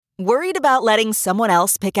Worried about letting someone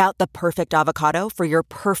else pick out the perfect avocado for your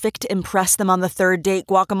perfect impress them on the third date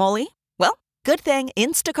guacamole? Well, good thing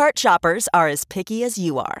Instacart shoppers are as picky as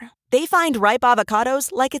you are. They find ripe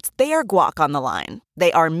avocados like it's their guac on the line.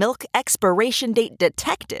 They are milk expiration date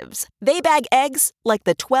detectives. They bag eggs like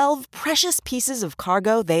the 12 precious pieces of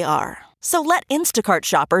cargo they are. So let Instacart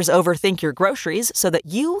shoppers overthink your groceries so that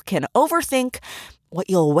you can overthink what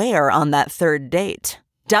you'll wear on that third date.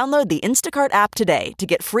 Download the Instacart app today to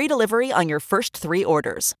get free delivery on your first 3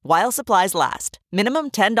 orders, while supplies last.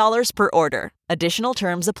 Minimum $10 per order. Additional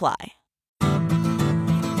terms apply.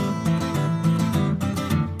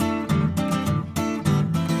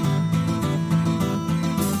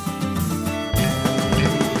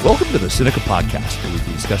 Welcome to the Sinica Podcast, a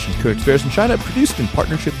weekly discussion of current affairs in China, produced in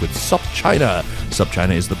partnership with SupChina.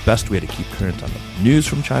 SupChina is the best way to keep current on the news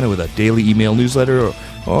from China with a daily email newsletter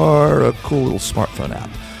or a cool little smartphone app.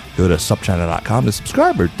 Go to supchina.com to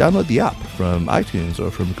subscribe or download the app from iTunes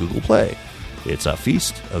or from Google Play. It's a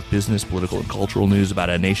feast of business, political, and cultural news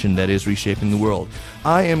about a nation that is reshaping the world.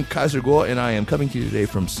 I am Kaiser Guo, and I am coming to you today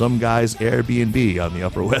from some guy's Airbnb on the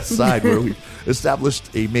Upper West Side, where we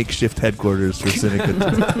established a makeshift headquarters for Sinica.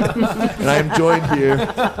 And I am joined here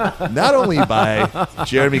not only by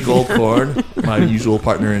Jeremy Goldkorn, my usual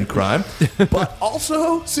partner in crime, but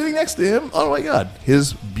also sitting next to him, oh my God,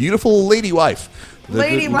 his beautiful lady wife.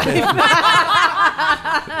 Lady wife. Is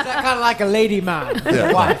that kind of like a lady man?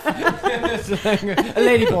 Yeah. Wife. A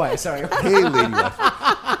lady boy, sorry. Hey, lady wife.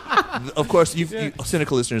 Of course, you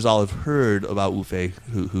cynical listeners all have heard about Wu Fei,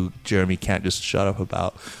 who Jeremy can't just shut up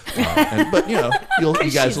about. But, you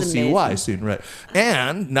guys will see why soon, right?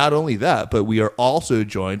 And not only that, but we are also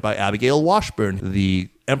joined by Abigail Washburn, the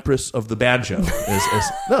Empress of the Banjo.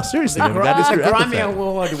 No, seriously. That is your Grammy epithet.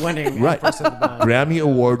 Award-winning Right. Empress of the Banjo. Grammy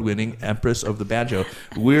Award-winning Empress of the Banjo.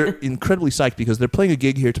 We're incredibly psyched because they're playing a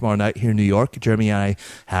gig here tomorrow night here in New York. Jeremy and I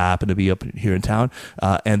happen to be up here in town.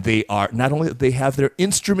 And they are, not only they have their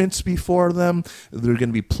instruments before them, they're going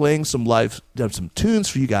to be playing some tunes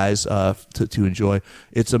for you guys to enjoy.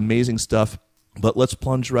 It's amazing stuff. But let's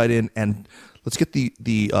plunge right in and let's get the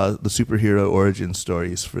superhero origin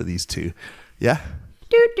stories for these two. Yeah?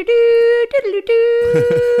 Okay,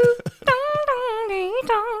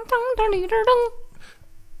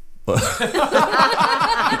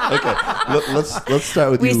 let's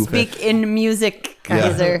start with we you. We speak in music,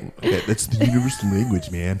 Kaiser. Yeah. Okay, that's the universal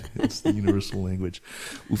language, man. It's the universal language.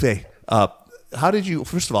 Wu Fei,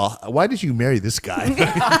 first of all, why did you marry this guy?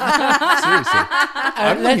 Seriously.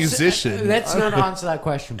 I'm a musician. Let's not answer that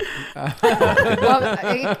question. Well,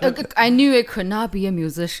 I knew it could not be a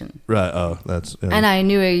musician. Right, that's... and I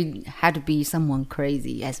knew it had to be someone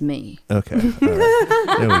crazy as me. Okay, all right.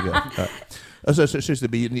 There we go. All right. So seriously,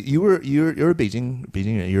 but you're a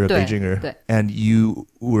Beijing, you're a Beijinger, and you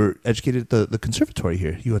were educated at the conservatory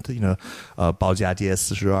here. You went to 保家街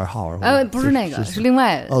42号。不是那个，是另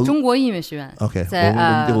外中国音乐学院。Okay， 在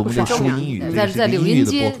我们说英语，在柳荫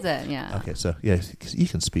街，在 Okay, so yeah, you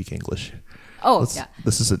can speak English. Oh, yeah.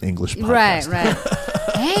 This is an English podcast. Right.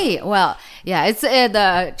 Hey, well, yeah, it's at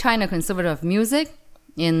the China Conservatory of Music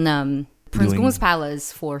in Prince Gong's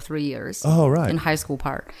Palace for 3 years. Oh, right. In high school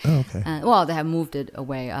part. Oh, okay. Well, they have moved it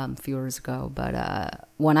away a few years ago, but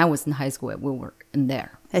when I was in high school, we were in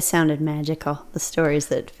there. It sounded magical, the stories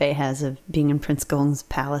that Faye has of being in Prince Gong's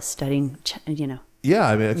palace studying, Yeah,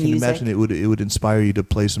 I mean, I can music. imagine it would inspire you to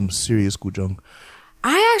play some serious guzheng.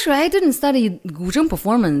 I didn't study guzheng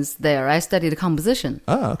performance there. I studied composition.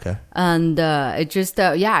 Oh, okay. And it just,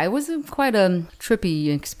 it was quite a trippy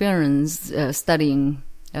experience studying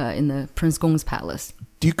in the Prince Gong's Palace.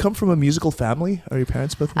 Do you come from a musical family? Are your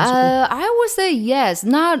parents both musical? I would say yes.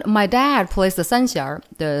 Not my dad plays the sanxiar,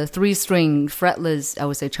 the 3-string fretless, I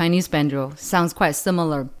would say Chinese banjo. Sounds quite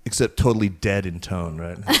similar. Except totally dead in tone,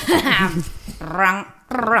 right?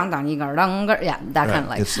 Yeah, that kind of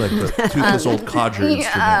like. It's like the toothless old codger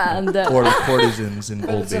instrument, or the courtesans in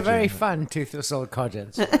old It's Beijing. a very fun toothless old codger.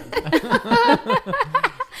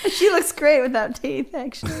 She looks great without teeth,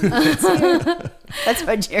 actually. That's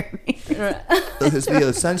why Jeremy.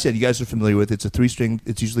 The sunset you guys are familiar with, it's a 3-string.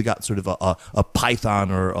 It's usually got sort of a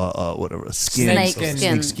python or a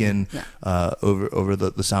snake skin over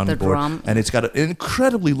the sounding board. Drum. And it's got an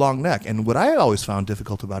incredibly long neck. And what I always found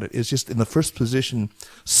difficult about it is just in the first position,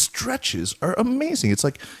 stretches are amazing. It's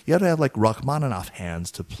like you have to have like Rachmaninoff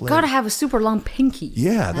hands to play. Gotta have a super long pinky.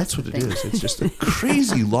 Yeah, that's what it is. It's just a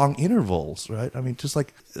crazy long intervals, right? I mean, just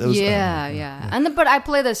like those. Yeah. But I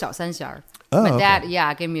play the 小三弦. Oh, My dad,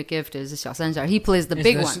 okay. gave me a gift. Is 小三角. He plays the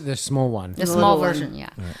big one. The small one. The small version, yeah.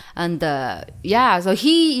 Right. And so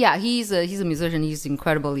he's a musician. He's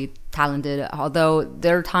incredibly talented. Although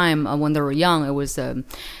their time when they were young, it was in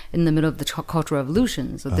the middle of the Cultural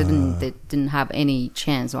Revolution, so they didn't have any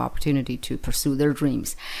chance or opportunity to pursue their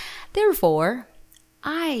dreams. Therefore,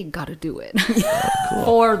 I got to do it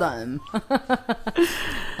for them.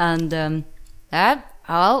 And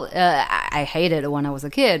I hated it when I was a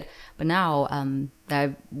kid. But now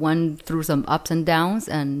I went through some ups and downs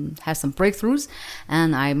and had some breakthroughs,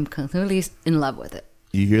 and I'm completely in love with it.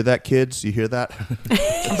 You hear that, kids? You hear that?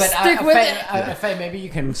 But Stick with it. Faye, maybe you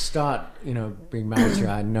can start, being married to you.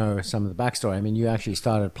 I know some of the backstory. I mean, you actually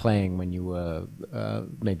started playing when you were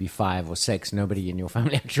maybe 5 or 6. Nobody in your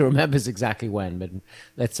family actually remembers exactly when, but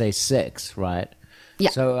let's say 6, right? Yeah.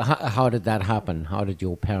 So how did that happen? How did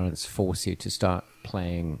your parents force you to start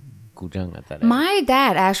playing guzheng at that age? My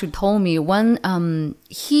dad actually told me when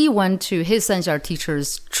he went to his Sanxiar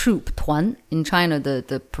teacher's troupe Tuan in China,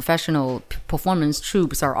 the professional performance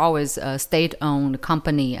troupes are always a state-owned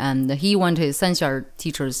company, and he went to his Sanxiar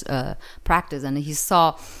teacher's practice, and he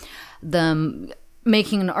saw them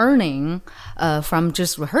making an earning from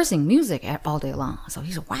just rehearsing music all day long. So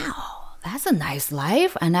he said, wow. That's a nice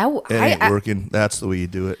life, and it ain't working. That's the way you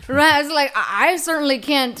do it, right? It's like I certainly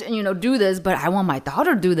can't, do this, but I want my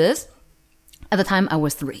daughter to do this. At the time, I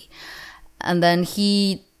was 3, and then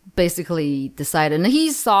he basically decided, and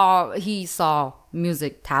he saw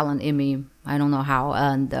music talent in me. I don't know how,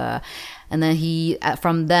 and then he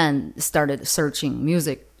from then started searching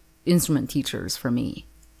music instrument teachers for me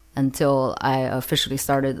until I officially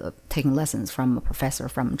started taking lessons from a professor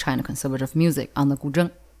from China Conservatory of Music on the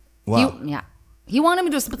guzheng. Wow. He wanted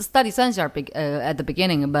me to study Sanxiar at the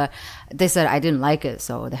beginning, but they said I didn't like it,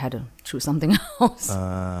 so they had to choose something else.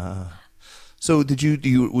 So did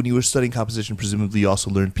you when you were studying composition, presumably you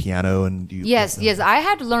also learned piano and you? Yes. I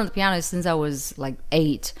had to learn the piano since I was like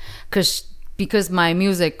 8, because my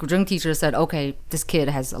music guzheng teacher said, okay, this kid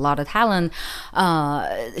has a lot of talent.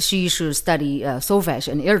 She should study solfege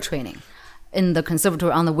and ear training in the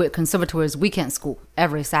conservatory, on the conservatory's weekend school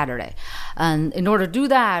every Saturday. And in order to do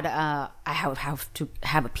that, I have to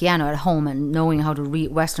have a piano at home and knowing how to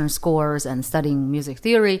read Western scores and studying music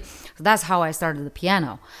theory. So that's how I started the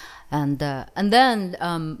piano. And then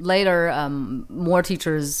later, more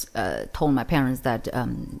teachers told my parents that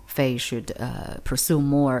Faye should pursue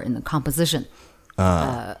more in the composition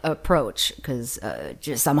approach, because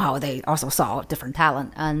just somehow they also saw different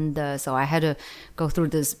talent, and so I had to go through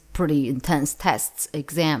this pretty intense tests,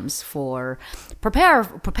 exams for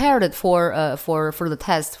prepared it for the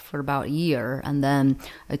test for about a year, and then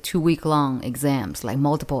a 2-week long exams, like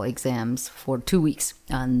multiple exams for 2 weeks,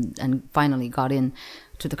 and finally got in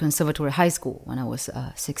to the conservatory high school when I was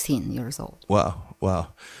 16 years old.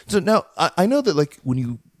 Wow. So now I know that like when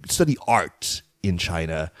you study art in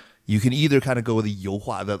China, you can either kind of go with the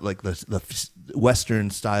youhua, the Western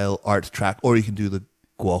style art track, or you can do the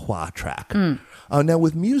guohua track. Now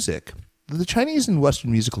with music, the Chinese and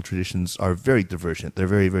Western musical traditions are very divergent. They're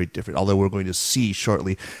very, very different, although we're going to see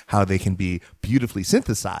shortly how they can be beautifully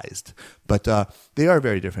synthesized. But they are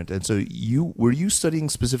very different. And so were you studying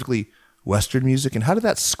specifically Western music, and how did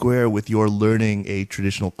that square with your learning a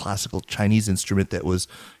traditional classical Chinese instrument that was,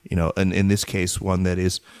 in this case, one that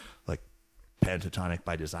is like pentatonic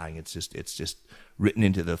by design? It's just written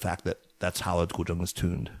into the fact that that's how a guzheng is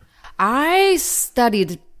tuned. I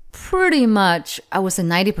studied pretty much, I would say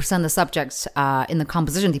 90% of the subjects in the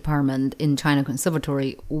composition department in China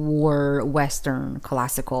Conservatory were Western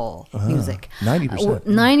classical music. 90%.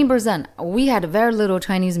 90%. We had very little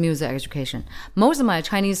Chinese music education. Most of my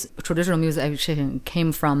Chinese traditional music education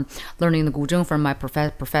came from learning the guzheng from my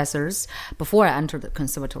professors before I entered the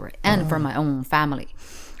conservatory, and from my own family.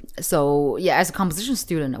 So yeah, as a composition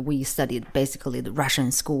student, we studied basically the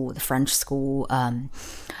Russian school, the French school,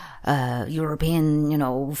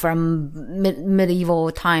 European, from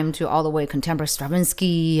medieval time to all the way contemporary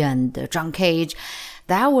Stravinsky and John Cage.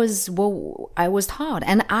 That was what I was taught.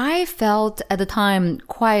 And I felt at the time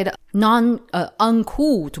quite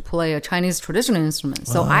uncool to play a Chinese traditional instrument.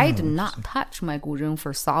 So I did not touch my guzheng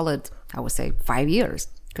for solid, I would say, 5 years.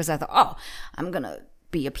 Because I thought, I'm going to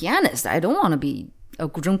be a pianist. I don't want to be a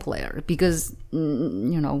guzheng player, because,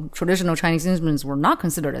 traditional Chinese instruments were not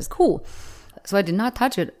considered as cool. So I did not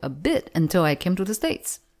touch it a bit until I came to the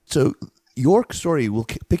States. So your story, we'll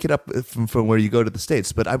pick it up from where you go to the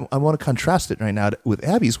States, but I want to contrast it right now with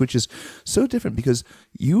Abby's, which is so different, because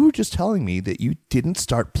you were just telling me that you didn't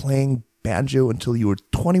start playing banjo until you were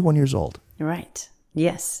 21 years old. Right.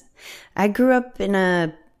 Yes. I grew up in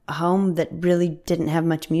a home that really didn't have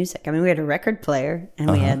much music. I mean, we had a record player,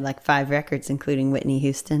 and we had like 5 records, including Whitney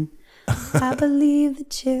Houston. I believe the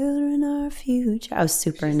children are our future. I was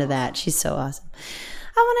super into that. She's so awesome.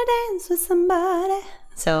 I want to dance with somebody.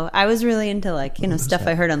 So I was really into like, stuff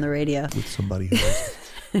I heard on the radio. With somebody who was...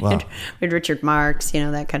 Wow. With Richard Marx,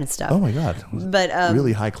 that kind of stuff. Oh my God. But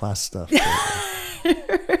really high class stuff.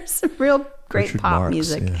 Some real great Richard pop Marx,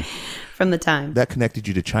 music yeah. from the time. That connected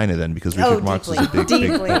you to China then, because Richard Marx is a big,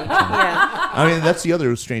 deeply. Yeah. I mean, that's the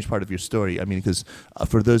other strange part of your story. I mean, because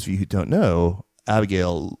for those of you who don't know,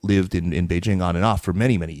 Abigail lived in Beijing on and off for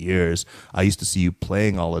many, many years. I used to see you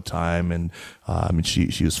playing all the time, and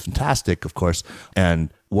she was fantastic, of course.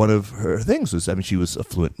 And one of her things was, she was a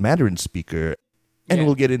fluent Mandarin speaker. And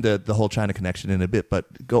we'll get into the whole China connection in a bit,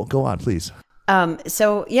 but go on, please.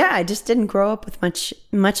 So I just didn't grow up with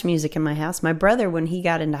much music in my house. My brother, when he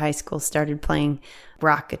got into high school, started playing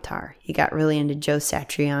rock guitar. He got really into Joe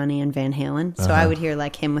Satriani and Van Halen. So I would hear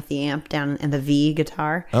like him with the amp down and the V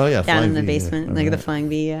guitar down in the basement, like the flying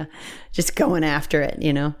V, just going after it,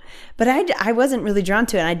 But I wasn't really drawn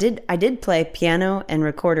to it. I did play piano and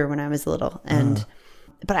recorder when I was little, and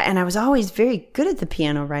I was always very good at the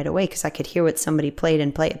piano right away because I could hear what somebody played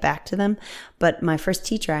and play it back to them. But my first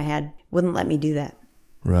teacher I had wouldn't let me do that.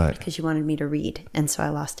 Right. Because she wanted me to read. And so I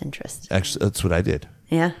lost interest. Actually, that's what I did.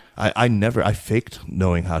 Yeah. I faked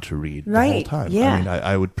knowing how to read the whole time. Yeah.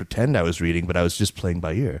 I would pretend I was reading, but I was just playing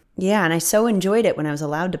by ear. Yeah. And I so enjoyed it when I was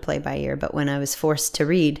allowed to play by ear. But when I was forced to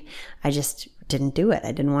read, I just didn't do it.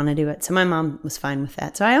 I didn't want to do it. So my mom was fine with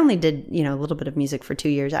that. So I only did, a little bit of music for 2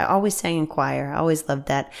 years. I always sang in choir. I always loved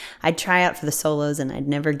that. I'd try out for the solos and I'd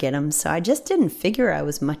never get them. So I just didn't figure I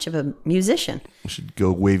was much of a musician. You should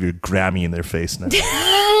go wave your Grammy in their face now.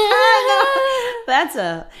 That's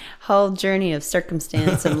a whole journey of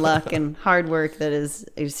circumstance and luck and hard work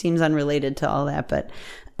it seems unrelated to all that. But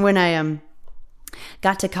when I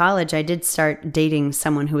got to college, I did start dating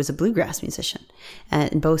someone who was a bluegrass musician.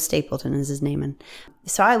 Bo Stapleton is his name. And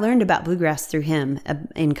so I learned about bluegrass through him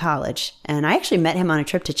in college. And I actually met him on a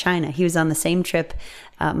trip to China. He was on the same trip,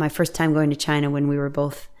 my first time going to China when we were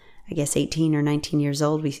both, I guess, 18 or 19 years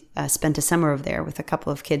old. We spent a summer over there with a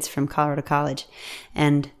couple of kids from Colorado College.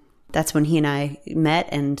 And that's when he and I met,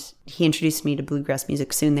 and he introduced me to bluegrass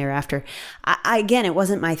music soon thereafter. Again, it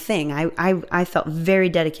wasn't my thing. I felt very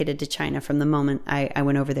dedicated to China from the moment I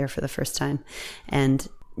went over there for the first time, and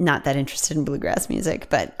not that interested in bluegrass music.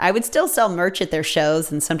 But I would still sell merch at their shows,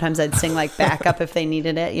 and sometimes I'd sing like backup if they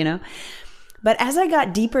needed it, But as I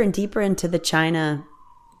got deeper and deeper into the China,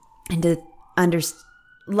 into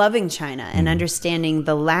loving China and understanding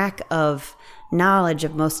the lack of knowledge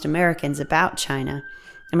of most Americans about China.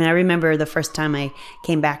 I remember the first time I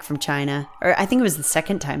came back from China, or I think it was the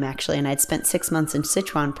second time actually, and I'd spent 6 months in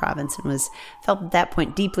Sichuan province and felt at that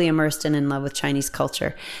point deeply immersed and in love with Chinese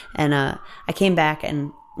culture. And I came back,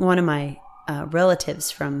 and one of my relatives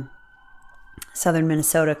from southern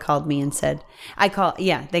Minnesota called me and said,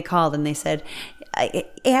 they called and they said,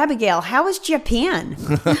 Abigail, how was Japan?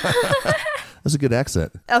 That's a good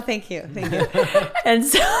accent. Oh, thank you. And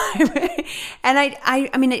so,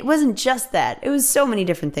 it wasn't just that. It was so many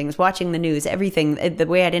different things. Watching the news, everything, the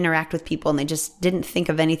way I'd interact with people, and they just didn't think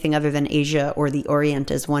of anything other than Asia or the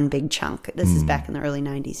Orient as one big chunk. This is back in the early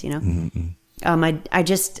 90s,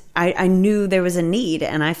 I knew there was a need,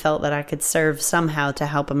 and I felt that I could serve somehow to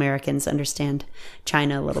help Americans understand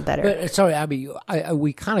China a little better. But, sorry, Abby,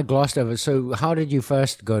 we kind of glossed over. So how did you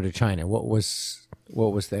first go to China? What was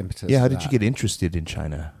the impetus? Yeah, how did you get interested in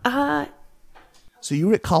China? So you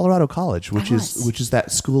were at Colorado College, which is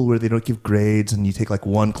that school where they don't give grades and you take like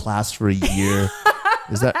one class for a year.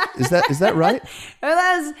 Is that right?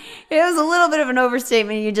 Well, it was a little bit of an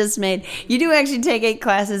overstatement you just made. You do actually take 8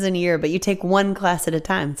 classes in a year, but you take one class at a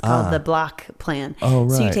time. It's called the block plan. Oh,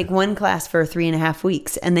 right. So you take one class for 3.5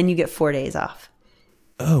 weeks, and then you get 4 days off.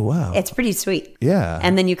 Oh, wow. It's pretty sweet. Yeah.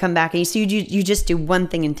 And then you come back, and you just do one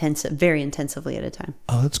thing very intensively at a time.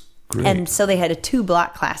 Oh, that's great. And so they had a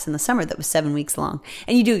 2-block class in the summer that was 7 weeks long.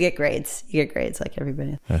 And you do get grades. You get grades like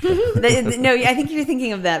everybody. No, I think you're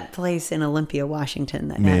thinking of that place in Olympia, Washington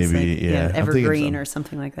that has Evergreen or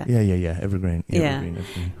something like that. Yeah. Evergreen. Evergreen.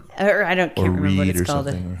 Or I can't remember what it's called.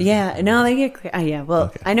 No, they get.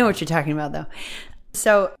 Okay. I know what you're talking about though.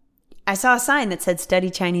 So I saw a sign that said "Study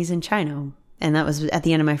Chinese in China," and that was at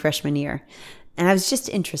the end of my freshman year. And I was just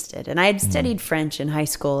interested. And I had studied French in high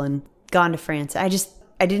school and gone to France. I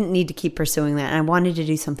didn't need to keep pursuing that. And I wanted to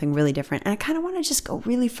do something really different. And I kind of want to just go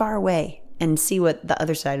really far away and see what the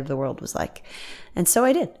other side of the world was like. And so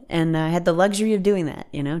I did. And I had the luxury of doing that,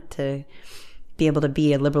 be able to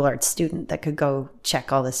be a liberal arts student that could go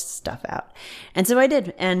check all this stuff out. And so I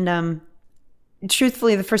did. And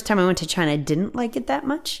truthfully, the first time I went to China, I didn't like it that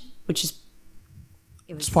much, which is...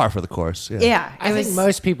 It's par for the course. Yeah. Yeah. I think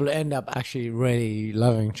most people end up actually really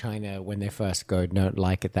loving China when they first go, don't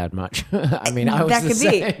like it that much. I mean, I was that the could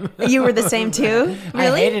same. be. You were the same too? Really?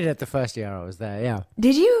 I hated it the first year I was there, yeah.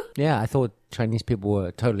 Did you? Yeah, I thought Chinese people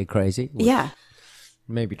were totally crazy. Which Yeah.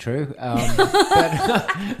 may be true.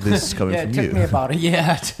 This is coming Yeah, from it took you. me about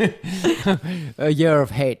a year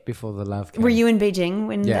of hate before the love came. Were you in Beijing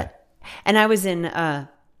when Yeah. that? And I was in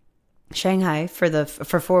Shanghai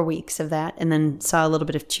for 4 weeks of that, and then saw a little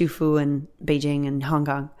bit of Chufu and Beijing and Hong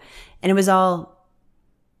Kong. And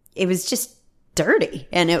it was just dirty,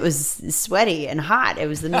 and it was sweaty and hot. It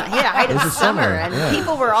was the height of summer, and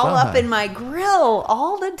people were all up in my grill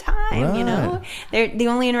all the time. You know, the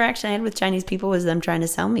only interaction I had with Chinese people was them trying to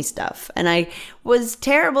sell me stuff, and I was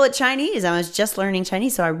terrible at Chinese. I was just learning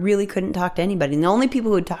Chinese, so I really couldn't talk to anybody. And the only people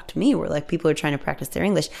who would talk to me were like people who were trying to practice their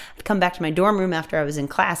English. I'd come back to my dorm room after I was in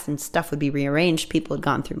class, and stuff would be rearranged. People had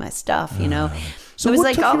gone through my stuff, you know. So it was what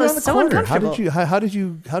like took all you around this the so corner? uncomfortable.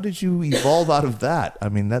 How did you evolve out of that? I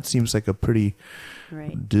mean, that seems like a pretty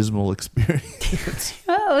dismal experience.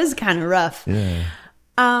 Oh, it was kind of rough. Yeah.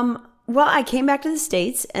 Well, I came back to the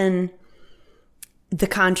States, and the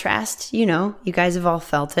contrast, you know, you guys have all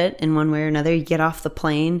felt it in one way or another. You get off the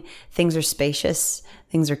plane, things are spacious,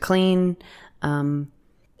 things are clean.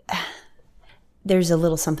 There's a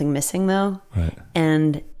little something missing, though. Right.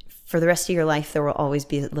 And for the rest of your life, there will always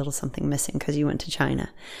be a little something missing because you went to China.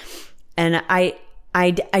 And I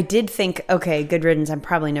did think, okay, good riddance. I'm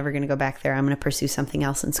probably never going to go back there. I'm going to pursue something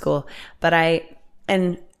else in school. But I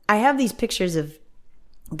have these pictures of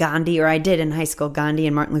Gandhi, or I did in high school, Gandhi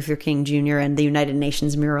and Martin Luther King Jr. and the United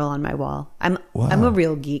Nations mural on my wall. I'm a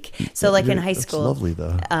real geek. So like in high school, that's lovely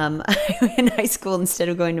though. In high school, instead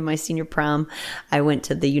of going to my senior prom, I went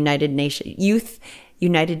to the United Nations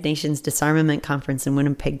Disarmament Conference in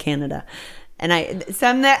Winnipeg, Canada. And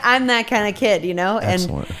I'm that kind of kid, you know?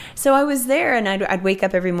 Excellent. And so I was there, and I'd wake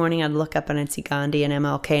up every morning, I'd look up and I'd see Gandhi and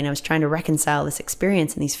MLK, and I was trying to reconcile this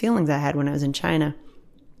experience and these feelings I had when I was in China.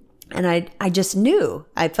 And I just knew.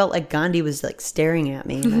 I felt like Gandhi was like staring at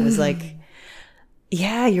me, and I was like,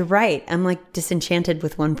 yeah, you're right. I'm like disenchanted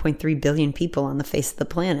with 1.3 billion people on the face of the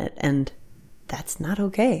planet, and that's not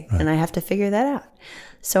okay. Right. And I have to figure that out.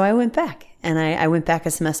 So I went back, and I went back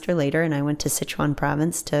a semester later, and I went to Sichuan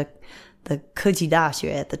province to the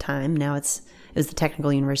Keji at the time. Now it was the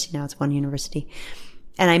technical university. Now it's one university.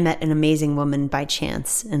 And I met an amazing woman by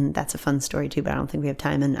chance. And that's a fun story too, but I don't think we have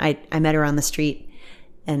time. And I met her on the street,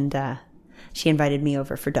 and she invited me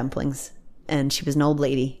over for dumplings. And she was an old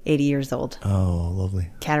lady, 80 years old. Oh, lovely.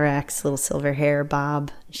 Cataracts, little silver hair,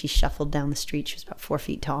 bob. She shuffled down the street. She was about 4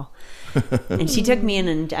 feet tall. And she took me in,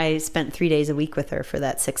 and I spent 3 days a week with her for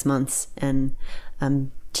that 6 months. And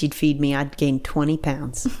she'd feed me. I'd gained 20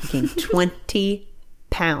 pounds. I gained 20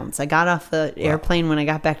 pounds. I got off the airplane when I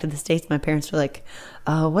got back to the States. My parents were like,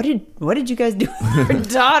 what did you guys do with your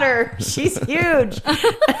daughter? She's huge.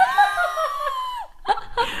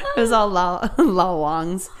 It was all lao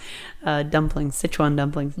wangs, dumplings, Sichuan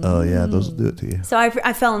dumplings. Oh yeah, those will do it to you. So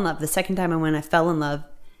I fell in love. The second time I went, I fell in love.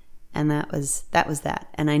 And that was that.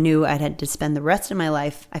 And I knew I had to spend the rest of my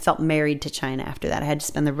life. I felt married to China after that. I had to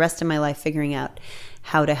spend the rest of my life figuring out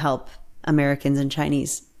how to help Americans and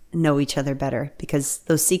Chinese know each other better, because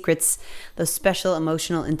those secrets, those special,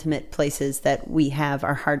 emotional, intimate places that we have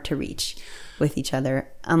are hard to reach with each other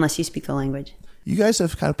unless you speak the language. You guys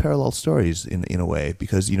have kind of parallel stories in a way,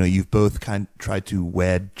 because you've both kind of tried to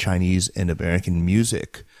wed Chinese and American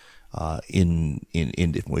music in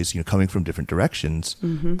different ways, coming from different directions,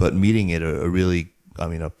 but meeting at a really,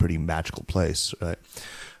 a pretty magical place, right?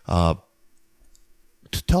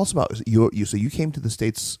 Tell us about so you came to the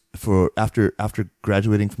States after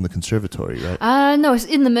graduating from the conservatory, right? No, it's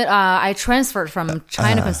in the mid. I transferred from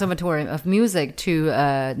China Conservatory of Music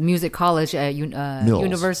to Music College at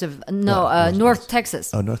University of North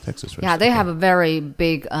Texas. Oh, North Texas, right? Yeah, they have a very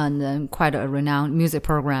big and quite a renowned music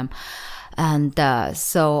program. And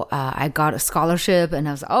so I got a scholarship, and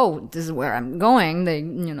I was, this is where I'm going.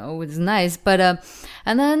 It's nice. But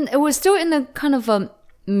and then it was still in a kind of a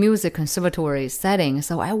music conservatory setting,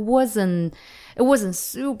 so it wasn't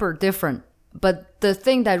super different. But the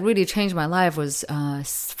thing that really changed my life was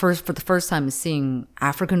for the first time seeing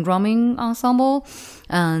African drumming ensemble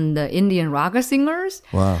and Indian raga singers.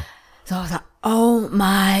 Wow. So I was like, oh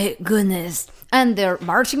my goodness. And their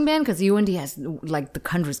marching band, because UND has like the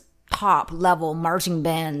country's top level marching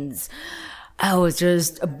bands. I was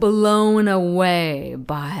just blown away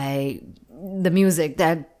by the music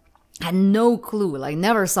that had no clue, like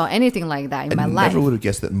never saw anything like that in my life. I never would have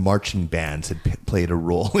guessed that marching bands had played a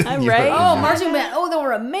role in your... Right? Oh, marching band. Oh, they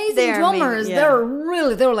were amazing They're drummers. amazing,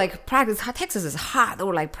 yeah. They were like practice. Texas is hot. They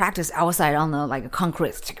were like practice outside on the like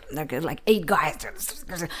concrete, like 8 guys.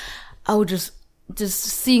 I was just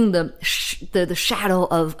seeing the shadow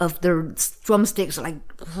of their drumsticks, like,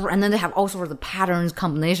 and then they have all sorts of patterns,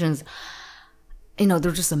 combinations. You know,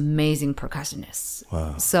 they're just amazing percussionists.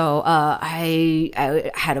 Wow. So I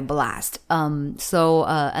had a blast. And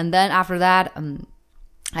then after that,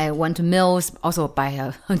 I went to Mills also by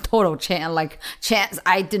a total chance.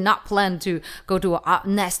 I did not plan to go to a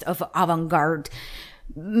nest of avant-garde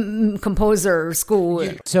composer school.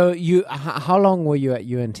 So how long were you at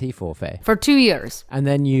UNT for, Faye? For 2 years. And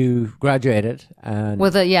then you graduated and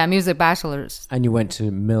With a music bachelor's. and you went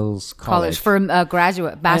to Mills College for a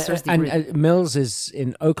graduate bachelor's degree. And Mills is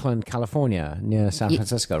in Oakland, California, near San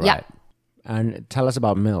Francisco, right? yeah. And tell us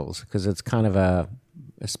about Mills, because it's kind of a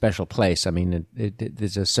special place. I mean,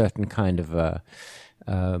 there's a certain kind of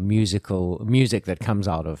music that comes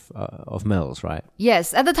out of Mills, right?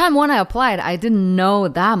 Yes, at the time when I applied, I didn't know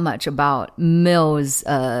that much about Mills'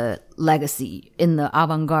 legacy in the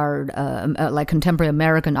avant-garde, like contemporary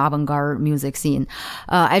American avant-garde music scene.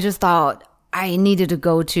 I just thought I needed to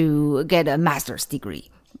go to get a master's degree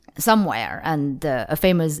somewhere, and a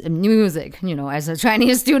famous music, you know, as a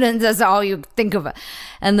Chinese student, that's all you think of.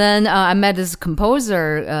 And then I met this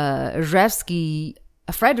composer,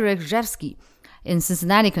 Frederick Rzewski, in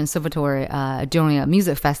Cincinnati Conservatory during a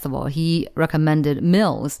music festival. He recommended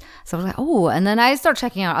Mills. So I was like, oh, and then I started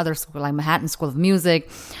checking out other schools like Manhattan School of Music.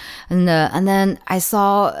 And then I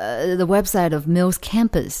saw the website of Mills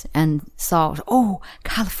campus and saw, oh,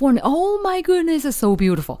 California. Oh my goodness, it's so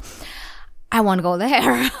beautiful. I want to go there.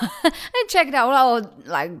 I checked out. Well,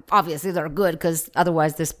 like, obviously they're good because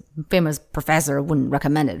otherwise this famous professor wouldn't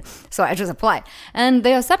recommend it. So I just applied and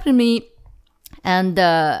they accepted me. And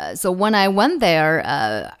so when I went there,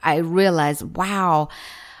 I realized, wow,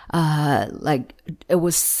 like it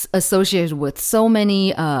was associated with so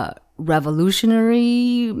many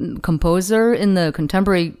revolutionary composer in the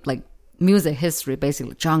contemporary like music history,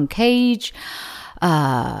 basically John Cage.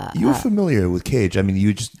 You were familiar with Cage. I mean,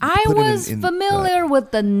 you just... I was familiar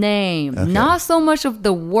with the name, not so much of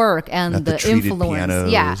the work and not the influence.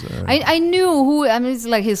 Pianos, yeah, or... I knew who. I mean, it's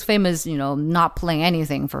like his famous, you know, not playing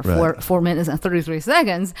anything for Right. 4 minutes and 33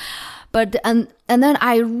 seconds. But and then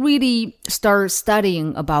I really started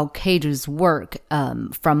studying about Cage's work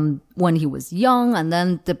from when he was young, and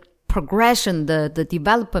then the progression, the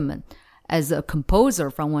development as a composer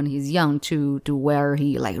from when he's young to where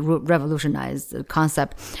he like revolutionized the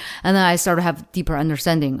concept. And then I started to have deeper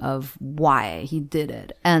understanding of why he did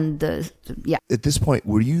it. And yeah. At this point,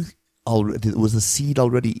 was the seed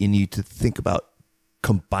already in you to think about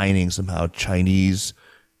combining somehow Chinese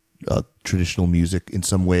traditional music in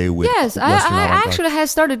some way with Yes, Western I avant-garde? actually had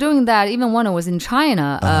started doing that even when I was in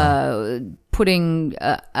China, putting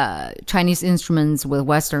Chinese instruments with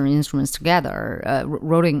Western instruments together,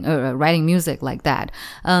 writing music like that.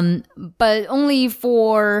 But only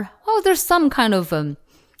for, there's some kind of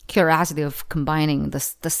curiosity of combining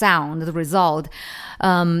the sound, the result,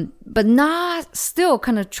 but not still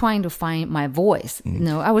kind of trying to find my voice. You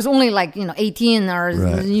know, I was only like, 18 or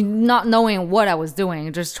not knowing what I was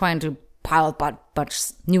doing, just trying to pile a bunch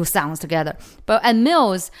new sounds together. But at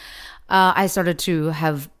Mills, I started to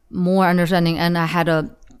have more understanding, and I had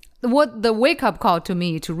the wake up call to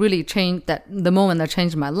me to really change that. The moment that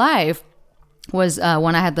changed my life was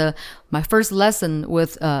when I had my first lesson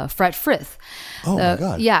with Fred Frith. Oh my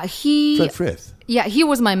God! Yeah, Fred Frith. Yeah, he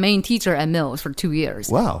was my main teacher at Mills for 2 years.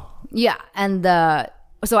 Wow. Yeah, and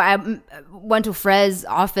so I went to Fred's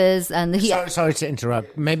office, and he. Sorry to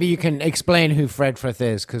interrupt. Maybe you can explain who Fred Frith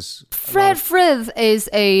is, because Fred Frith is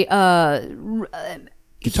a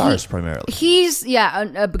Guitarist primarily. He's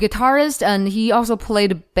a guitarist, and he also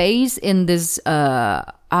played bass in this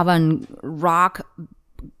avant rock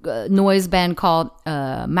noise band called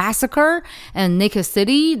Massacre and Naked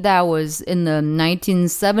City that was in the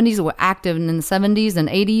 1970s, were active in the 70s and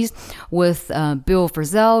 80s with Bill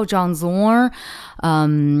Frisell, John Zorn.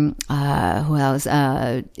 Who else?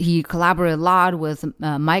 He collaborated a lot with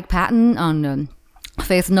Mike Patton on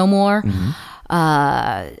Faith No More. Mm-hmm.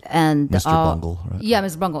 And Mr. Bungle, right? Yeah,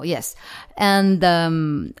 Mr. Bungle, yes.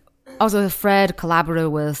 And also Fred collaborated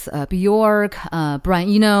with Bjork, Brian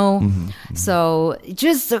Eno. Mm-hmm. So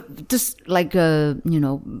just like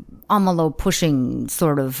envelope pushing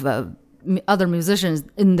sort of other musicians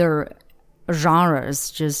in their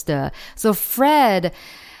genres. So Fred,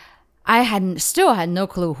 still had no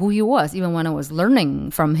clue who he was, even when I was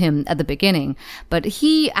learning from him at the beginning. But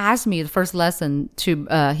he asked me the first lesson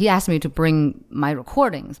he asked me to bring my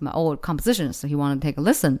recordings, my old compositions. So he wanted to take a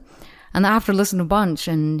listen. And after listening to a bunch,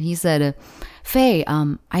 and he said, Faye,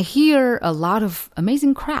 I hear a lot of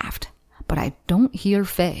amazing craft, but I don't hear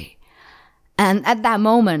Faye. And at that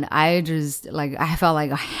moment, I felt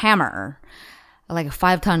like a hammer, like a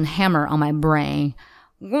 5-ton hammer on my brain.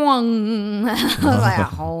 I was like,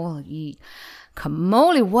 holy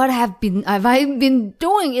moly, what have I been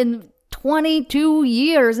doing in 22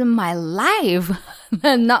 years in my life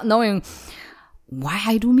and not knowing why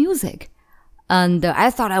I do music? And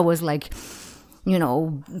I thought I was like,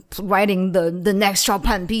 writing the next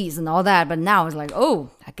Chopin piece and all that. But now it's like,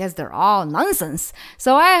 oh, I guess they're all nonsense.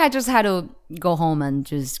 So I just had to go home and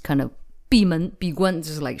just kind of 闭门闭关,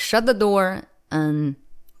 just like shut the door and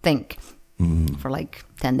think. For like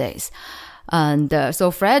 10 days. And so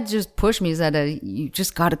Fred just pushed me, said, you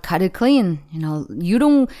just got to cut it clean.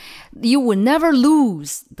 You will never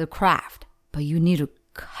lose the craft, but you need to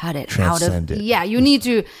cut it Transcend out of it. Yeah, you need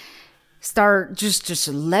to start just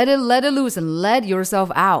let it loose and let yourself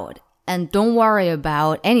out. And don't worry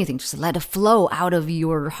about anything. Just let it flow out of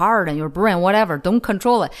your heart and your brain, whatever. Don't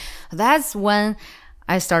control it. That's when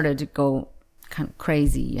I started to go kind of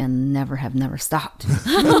crazy and never stopped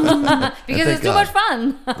because it's too much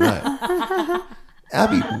fun. Right.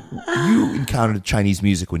 Abby, you encountered Chinese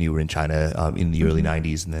music when you were in China in the early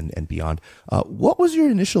 90s and beyond. What was your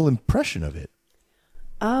initial impression of it?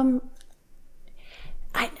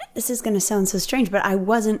 This is going to sound so strange, but I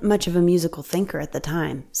wasn't much of a musical thinker at the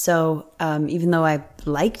time. So even though I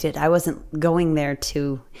liked it, I wasn't going there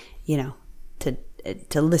to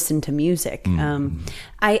listen to music.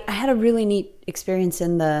 I had a really neat experience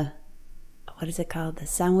in the, what is it called? The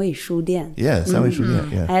三味书店. Yeah, 三味书店.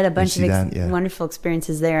 Yeah. I had a bunch of wonderful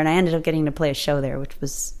experiences there, and I ended up getting to play a show there, which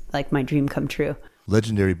was like my dream come true.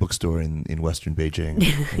 Legendary bookstore in Western Beijing.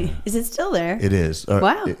 Yeah. Is it still there? It is.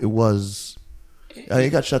 Wow. It was.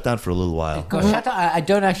 It got shut down for a little while. I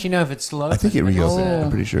don't actually know if it's still open. I think it reopened. I'm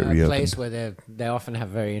pretty sure it reopened. A place where they often have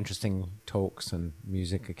very interesting talks and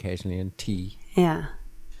music occasionally and tea. Yeah.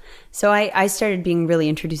 So I started being really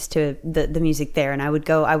introduced to the music there, and I would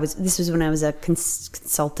go. This was when I was a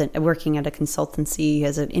consultant, working at a consultancy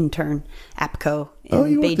as an intern, APCO in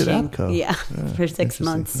Beijing. Worked at APCO. Yeah, for 6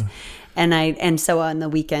 months, and so on the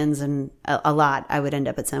weekends and a lot, I would end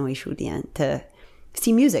up at Sanwei Shudian to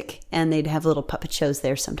see music, and they'd have little puppet shows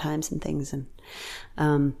there sometimes and things, and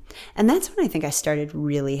that's when I think I started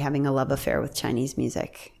really having a love affair with Chinese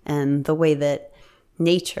music and the way that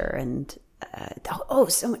nature and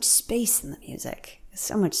so much space in the music,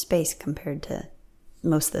 so much space compared to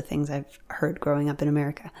most of the things I've heard growing up in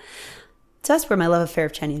America. So that's where my love affair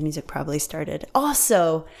of Chinese music probably started.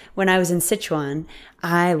 Also, when I was in Sichuan,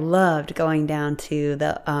 I loved going down to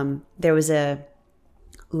there was a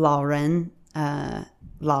Laoren,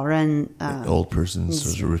 old persons,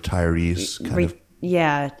 those are retirees, kind of.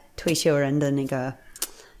 Yeah, 退休人的那个,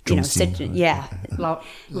 yeah.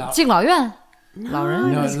 敬老院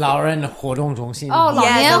老人活动中心. Oh, 老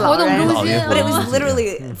年活动中心. But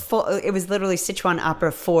it was literally Sichuan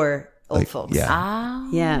opera for old folks. Yeah.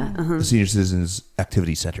 Yeah. The Senior Citizens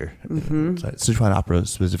Activity Center. Sichuan Opera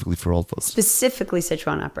specifically for old folks. Specifically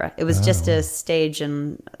Sichuan Opera. It was just a stage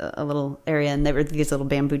and a little area, and there were these little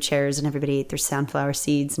bamboo chairs, and everybody ate their sunflower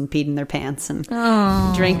seeds and peed in their pants and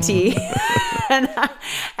drank tea. and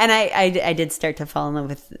I did start to fall in love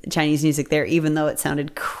with Chinese music there, even though it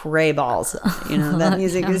sounded cray balls. That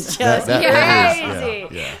music is just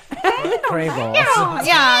crazy. Cray balls.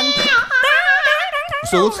 Yeah.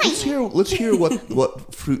 So let's hear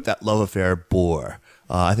what fruit that love affair bore.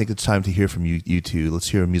 I think it's time to hear from you two. Let's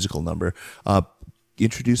hear a musical number.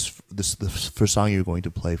 Introduce the first song you're going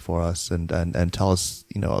to play for us, and tell us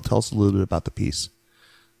a little bit about the piece.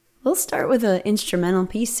 We'll start with an instrumental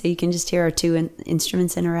piece, so you can just hear our two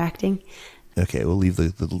instruments interacting. Okay, we'll leave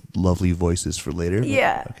the lovely voices for later.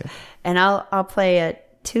 Yeah. Okay. And I'll play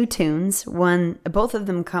two tunes. Both of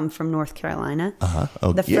them come from North Carolina.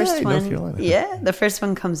 Oh, the first one, North Carolina. Yeah, the first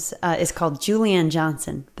one is called Julianne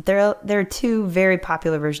Johnson. But there are two very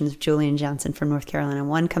popular versions of Julianne Johnson from North Carolina.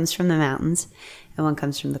 One comes from the mountains, and one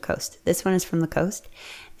comes from the coast. This one is from the coast,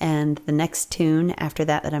 and the next tune after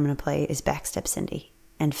that I'm going to play is Backstep Cindy.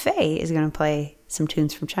 And Faye is going to play some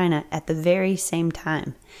tunes from China at the very same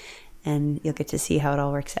time, and you'll get to see how it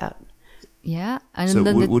all works out. Yeah. And so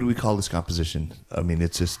then what do we call this composition? I mean,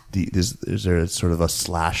 it's just is there sort of a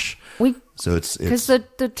slash? So it's the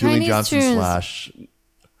Julian Chinese Johnson tunes, slash.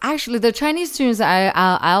 Actually, the Chinese tunes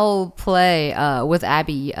I'll play with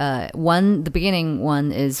Abby. The beginning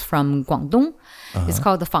one is from Guangdong. It's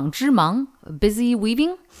called the 纺织忙, busy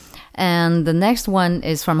weaving. And the next one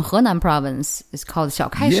is from Henan province. It's called 小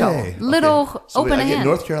开手, little okay. So open I hand. get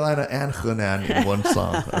North Carolina and Henan in one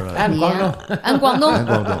song. All right. And Guangdong. And Guangdong. And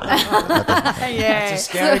Guangdong. It's a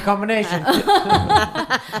scary combination.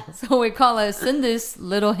 So we call it Cindy's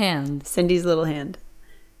little hand. Cindy's little hand.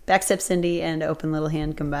 Backstep Cindy and open little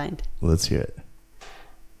hand combined. Let's hear it.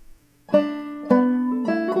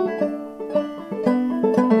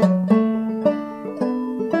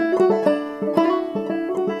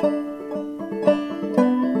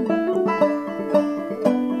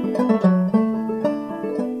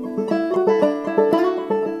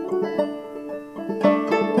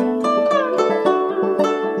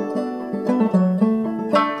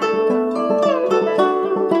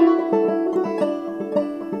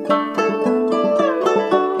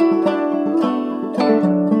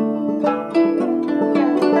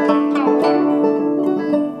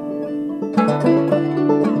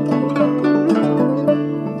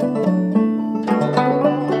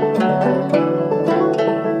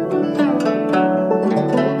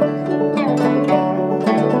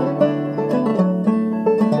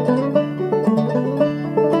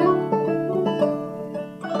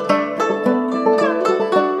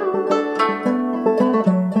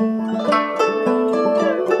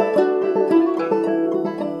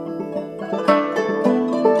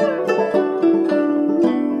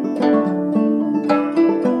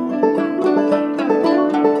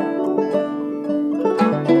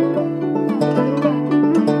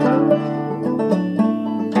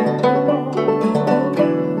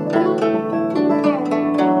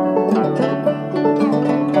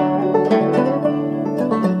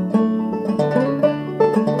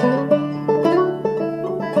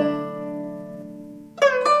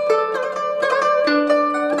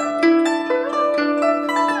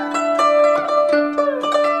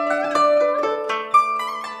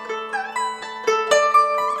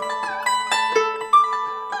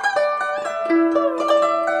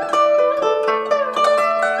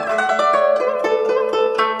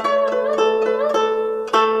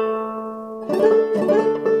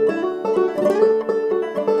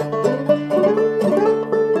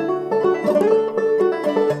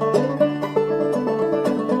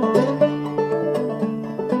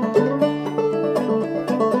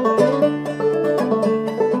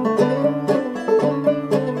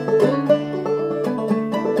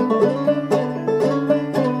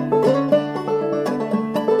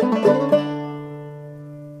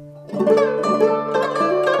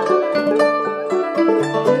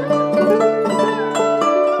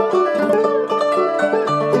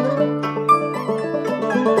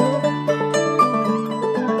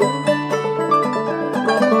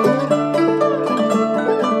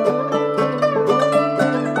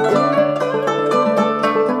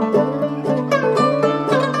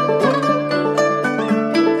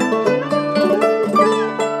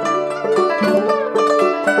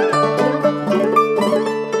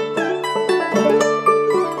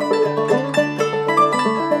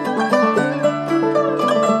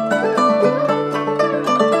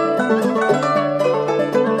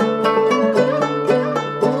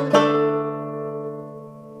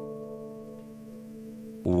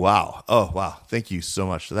 Wow. Oh, wow. Thank you so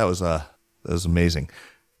much. That was amazing.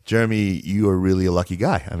 Jeremy, you are really a lucky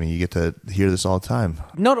guy. I mean, you get to hear this all the time.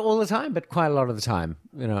 Not all the time, but quite a lot of the time.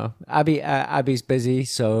 You know, Abby's busy,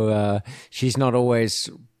 so she's not always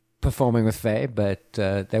performing with Faye, but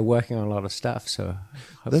they're working on a lot of stuff, so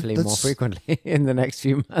hopefully more frequently in the next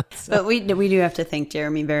few months. But we do have to thank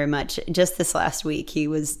Jeremy very much. Just this last week, he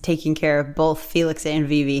was taking care of both Felix and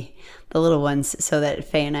Vivi, the little ones, so that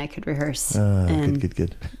Faye and I could rehearse.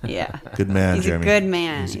 Good. Yeah. Good man, He's Jeremy. A good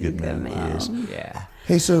man. He's a good man. He is. Yeah.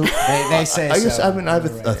 Hey, so they say I guess so. I have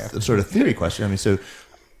a sort of theory question. I mean, so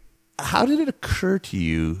how did it occur to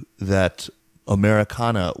you that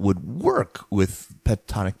Americana would work with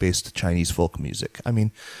pentatonic-based Chinese folk music? I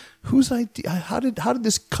mean, whose idea? How did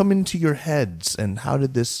this come into your heads, and how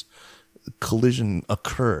did this collision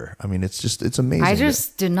occur? I mean, it's amazing. I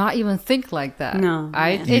just did not even think like that. No,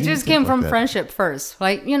 it just came from friendship first.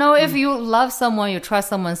 Like, you know, if you love someone, you trust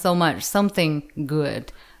someone so much, something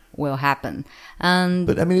good will happen.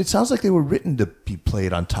 But I mean, it sounds like they were written to be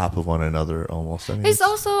played on top of one another almost. I mean, it's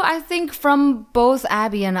also, I think, from both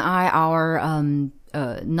Abby and I, our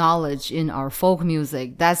knowledge in our folk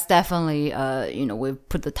music, that's definitely, we've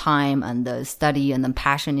put the time and the study and the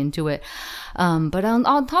passion into it. But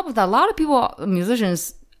on top of that, a lot of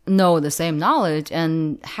musicians know the same knowledge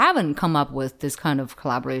and haven't come up with this kind of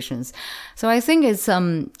collaborations. So I think it's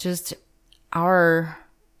just our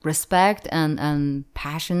respect and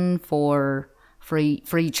passion for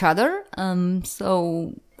each other.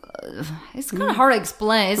 So it's kind of hard to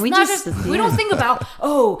explain. It's we don't think about,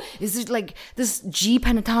 is it like this G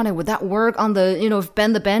pentatonic, would that work on the,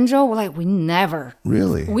 bend the banjo? We're like, we never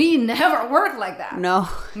work like that. No.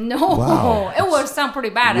 Wow. It would sound pretty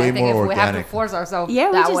bad, Way I think, if more we have to organic. force ourselves Yeah,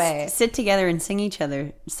 we that just way. sit together and sing each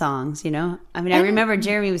other songs, I mean, I remember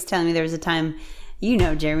Jeremy was telling me there was a time,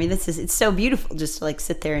 Jeremy, it's so beautiful just to like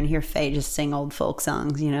sit there and hear Faye just sing old folk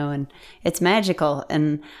songs, and it's magical.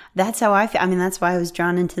 And that's how I feel. I mean, that's why I was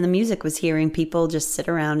drawn into the music, was hearing people just sit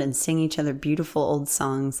around and sing each other beautiful old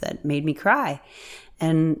songs that made me cry.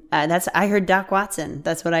 And I heard Doc Watson.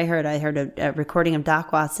 That's what I heard. I heard a recording of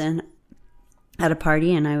Doc Watson at a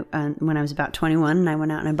party, and when I was about 21, and I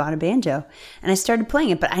went out and I bought a banjo and I started playing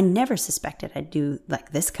it, but I never suspected I'd do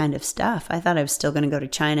like this kind of stuff. I thought I was still going to go to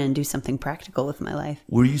China and do something practical with my life.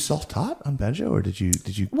 Were you self-taught on banjo, or did you?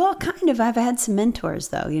 Well, kind of. I've had some mentors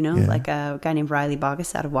though, like a guy named Riley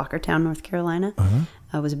Bogus out of Walkertown, North Carolina.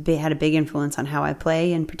 Had a big influence on how I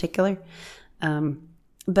play in particular.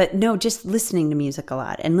 But no, just listening to music a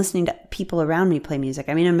lot and listening to people around me play music.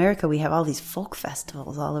 I mean, in America, we have all these folk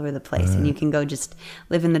festivals all over the place, and you can go just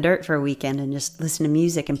live in the dirt for a weekend and just listen to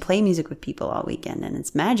music and play music with people all weekend, and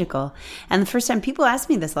it's magical. And the first time people asked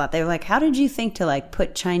me this a lot, they were like, how did you think to like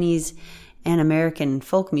put Chinese and American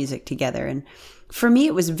folk music together? And for me,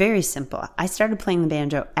 it was very simple. I started playing the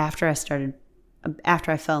banjo after I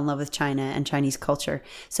fell in love with China and Chinese culture.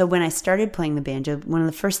 So when I started playing the banjo, one of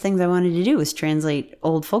the first things I wanted to do was translate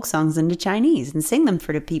old folk songs into Chinese and sing them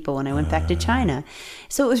for the people when I went back to China.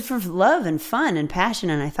 So it was for love and fun and passion.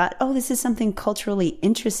 And I thought, this is something culturally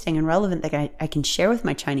interesting and relevant that I can share with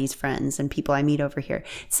my Chinese friends and people I meet over here.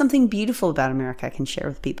 It's something beautiful about America I can share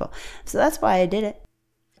with people. So that's why I did it.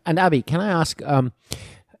 And Abby, can I ask,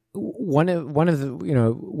 one of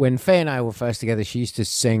the, when Faye and I were first together, she used to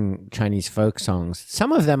sing Chinese folk songs.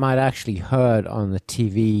 Some of them I'd actually heard on the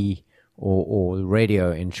TV or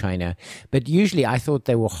radio in China, but usually I thought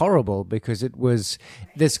they were horrible because it was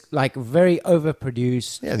this like very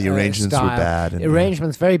overproduced. Yeah, the arrangements were bad.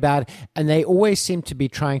 Arrangements very bad, and they always seemed to be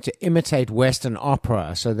trying to imitate Western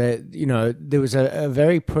opera. So that there was a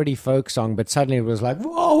very pretty folk song, but suddenly it was like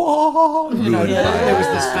whoa, whoa, whoa, there was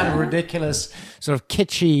this kind of ridiculous sort of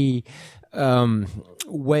kitschy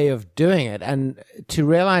way of doing it, and to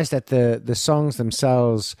realize that the songs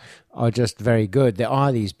themselves are just very good. There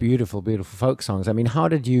are these beautiful folk songs. I mean, how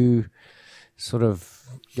did you sort of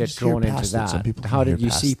get drawn into that? How did you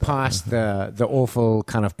see past the awful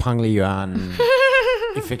kind of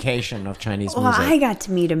Pangliuan-ification of Chinese music? Well, I got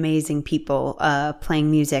to meet amazing people playing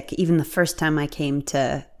music. Even the first time I came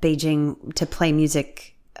to Beijing to play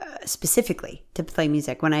music, specifically to play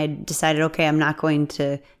music, when I had decided, okay, I'm not going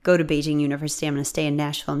to go to Beijing University, I'm going to stay in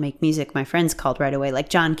Nashville and make music, my friends called right away, like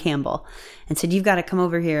John Campbell, and said, you've got to come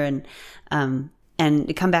over here and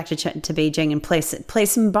come back to Beijing and play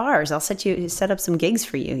some bars. I'll set up some gigs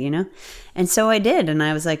for you, And so I did, and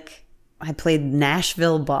I was like, I played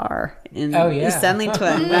Nashville Bar in East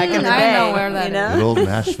Sunlington back in the day. I know where that is. Good old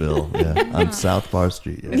Nashville, on South Bar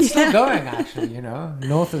Street. Yeah. It's still going, actually,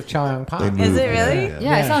 north of Chaoyang Park. Is it really?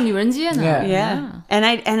 Yeah, it's on Yurenjie now. Yeah.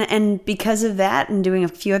 And because of that and doing a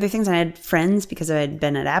few other things, I had friends because I had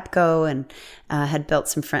been at APCO and had built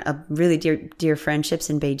some really dear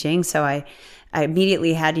friendships in Beijing. So I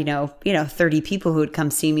immediately had, 30 people who would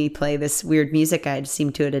come see me play this weird music I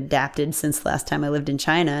seemed to have adapted since the last time I lived in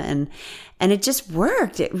China. And it just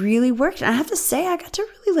worked. It really worked. And I have to say, I got to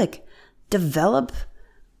really develop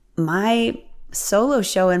my solo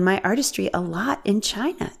show and my artistry a lot in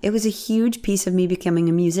China. It was a huge piece of me becoming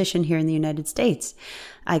a musician here in the United States.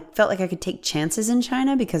 I felt like I could take chances in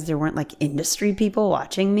China because there weren't industry people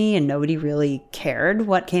watching me and nobody really cared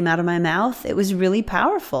what came out of my mouth. It was really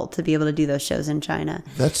powerful to be able to do those shows in China.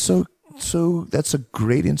 That's so that's a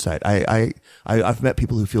great insight. I've met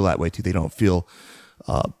people who feel that way too. They don't feel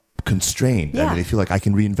constrained. Yeah. I mean, they feel like I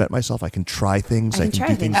can reinvent myself. I can try things. I can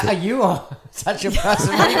do things. You are such a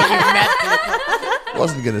person. I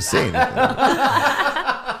wasn't going to say anything.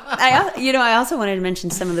 I also wanted to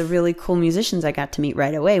mention some of the really cool musicians I got to meet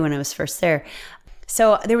right away when I was first there.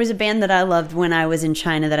 So there was a band that I loved when I was in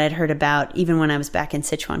China that I'd heard about even when I was back in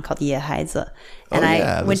Sichuan called Ye Haizi. And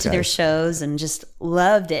I went to their shows and just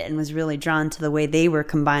loved it and was really drawn to the way they were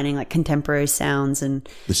combining like contemporary sounds and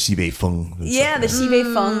the Xibei Feng. Yeah, the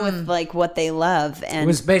Xibei Feng with like what they love. And it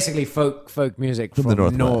was basically folk music from the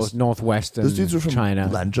northwest. northwestern Those dudes are from China.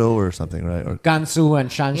 Lanzhou or something, right? Or Gansu and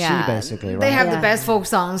Shanxi, basically, right? They have the best folk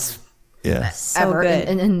songs so ever.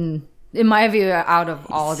 good. In my view, out of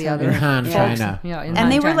all the other in Han folks. China. Yeah,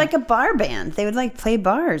 and they were like a bar band. They would like play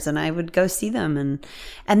bars, and I would go see them.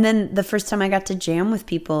 And then the first time I got to jam with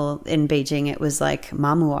people in Beijing, it was like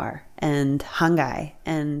Mamuar and Hangai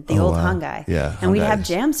and the old Hangai. Yeah, and we'd Hangai. have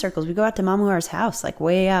jam circles. We'd go out to Mamuar's house, like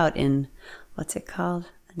way out in, what's it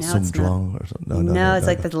called? Now it's not. Or something. No, It's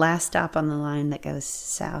like the last stop on the line that goes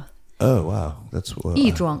south. Oh, wow. That's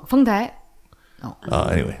亦庄丰台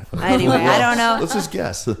anyway. Anyway, I don't know. Let's just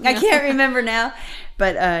guess. I can't remember now.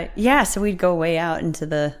 But so we'd go way out into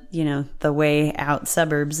the, the way out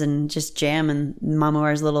suburbs and just jam in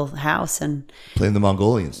Mamuar's little house and Playing the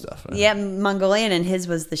Mongolian stuff. Right? yeah, Mongolian, and his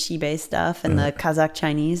was the Xibei stuff and the Kazakh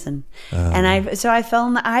Chinese and I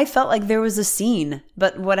felt like there was a scene,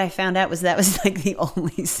 but what I found out was that was like the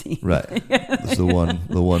only scene. Right. It's the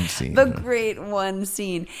one scene. The great one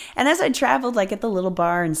scene. And as I traveled, like at the little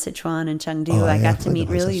bar in Sichuan and Chengdu, I got to meet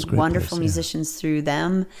really wonderful musicians through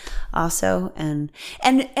them also. And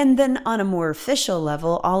then on a more official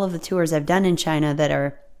level, all of the tours I've done in China that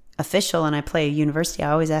are official and I play at university,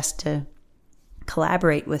 I always ask to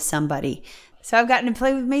collaborate with somebody. So I've gotten to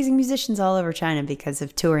play with amazing musicians all over China because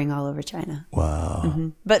of touring all over China. Wow. Mm-hmm.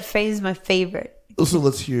 But Faye is my favorite. So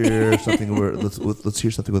let's hear something where let's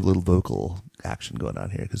hear something with a little vocal action going on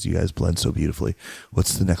here because you guys blend so beautifully.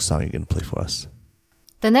 What's the next song you're going to play for us?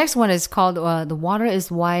 The next one is called The Water is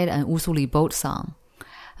Wide and Wusuli Boat Song.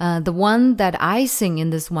 The one that I sing in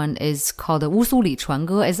this one is called the Wusuli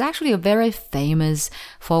Chuange. It's actually a very famous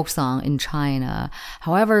folk song in China.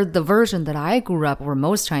 However, the version that I grew up, or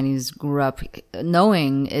most Chinese grew up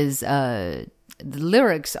knowing, is the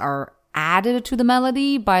lyrics are added to the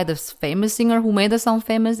melody by the famous singer who made the song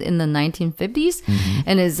famous in the 1950s,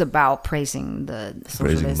 and is about praising the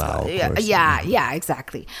socialist. Mao, yeah,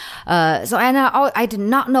 exactly. I did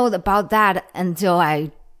not know about that until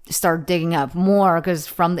I start digging up more, because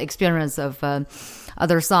from the experience of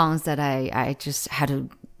other songs that I just had to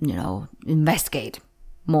investigate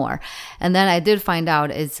more. And then I did find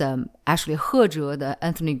out it's actually Hezhe, the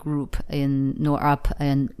ethnic group in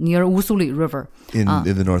near Wusuli River in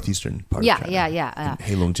the northeastern part of China. Yeah. In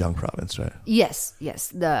Heilongjiang province, right? Yes.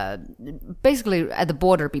 Basically at the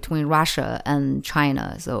border between Russia and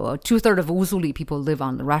China. So 2/3 of Wusuli people live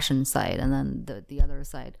on the Russian side, and then the other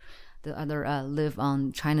side, the other live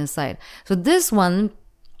on China's side. So this one,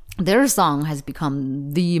 their song has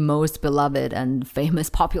become the most beloved and famous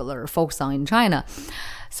popular folk song in China.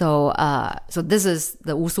 So this is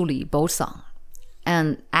the Wusuli boat song.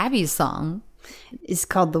 And Abby's song is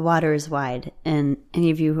called The Water is Wide. And any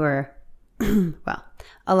of you who are, well,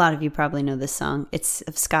 a lot of you probably know this song. It's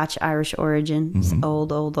of Scotch-Irish origin. It's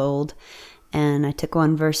old. And I took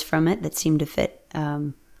one verse from it that seemed to fit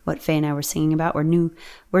what Faye and I were singing about. We're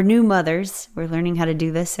new mothers. We're learning how to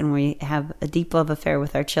do this, and we have a deep love affair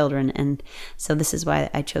with our children. And so this is why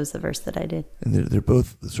I chose the verse that I did. And they're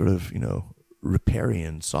both sort of,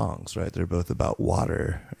 riparian songs, right? They're both about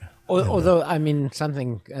water. Although, I mean,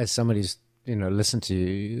 something as somebody's, listened to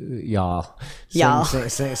y'all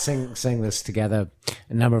sing this together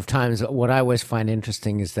a number of times. What I always find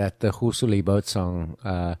interesting is that the Wusuli boat song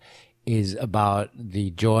is about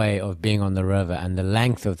the joy of being on the river and the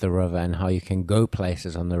length of the river and how you can go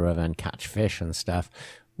places on the river and catch fish and stuff.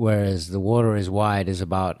 Whereas The Water is Wide is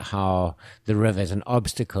about how the river is an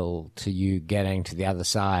obstacle to you getting to the other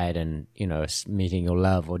side and, meeting your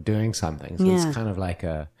love or doing something. So it's kind of like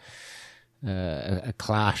a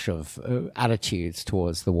clash of attitudes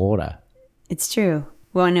towards the water. It's true.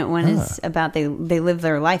 One is about they live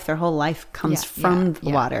their life. Their whole life comes from the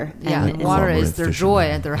water. And water is their joy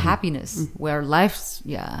and their happiness, where life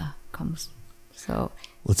comes. So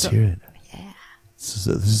let's hear it. Yeah. This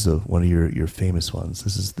is one of your famous ones.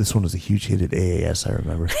 This one was a huge hit at AAS, I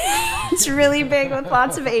remember. It's really big with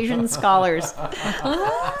lots of Asian scholars.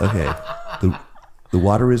 Okay. The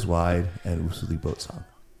Water is Wide and Wusuli boat song.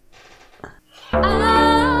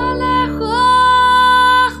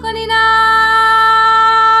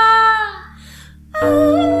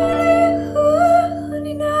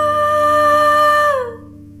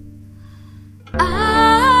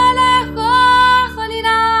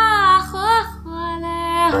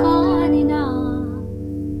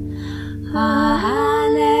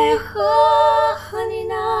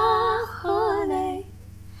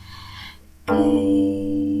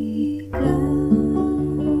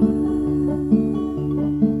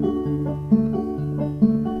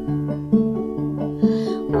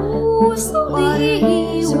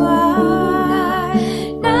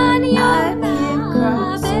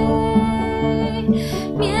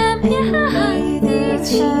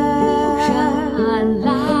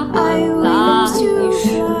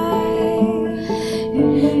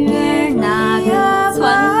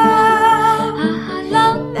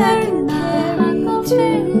 却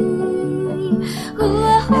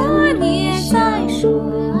和捏在船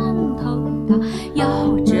头的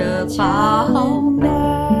摇着宝贝。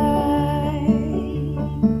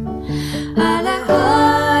哈嘞哈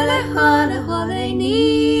嘞哈嘞哈嘞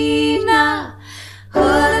你那，哈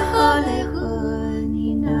嘞哈嘞哈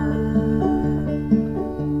你那。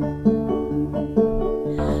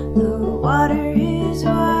The water is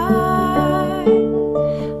wide,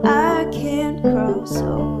 I can't cross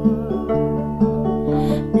over,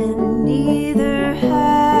 and neither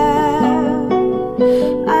have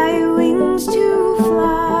I wings to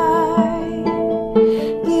fly.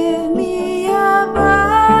 Give me a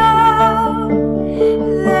bow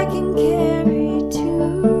that can carry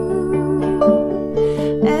two,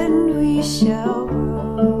 and we shall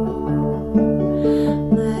row,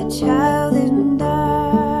 my child and I.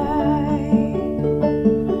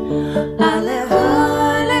 Ale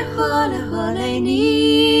hole hole hole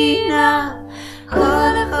Nina,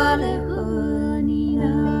 hole hole hole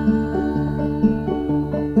Nina.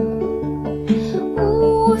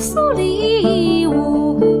 乌苏里乌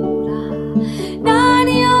啦，那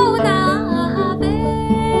牛那北，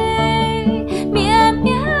绵绵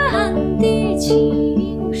的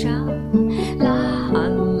青山，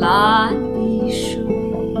蓝蓝的水，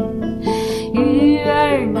鱼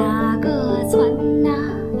儿那个窜呐，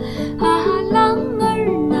浪儿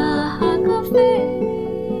那个飞，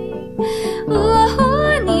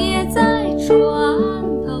鹅捏在船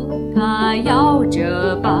头，它摇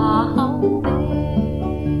着宝贝。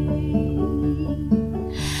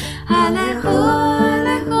哈嘞呵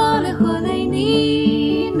嘞呵嘞呵嘞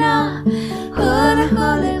你那，呵嘞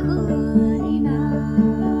呵嘞呵你那。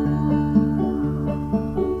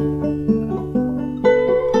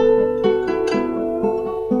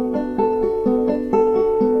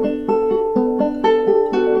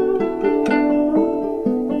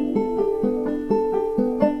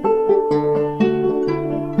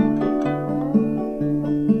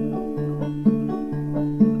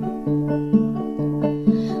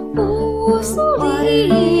乌苏里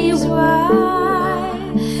乌，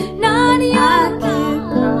那里有那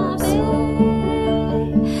北，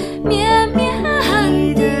绵绵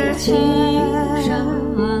的青山，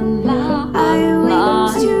蓝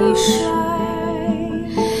蓝的水，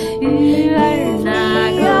鱼儿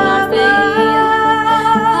那个飞呀，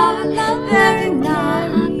浪儿那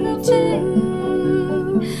个飞，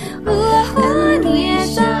鹅捏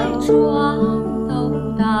在床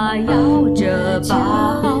头，它摇着宝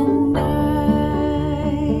贝。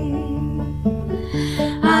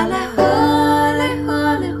哈嘞呵嘞呵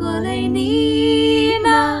嘞呵嘞你那，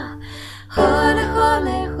呵嘞呵嘞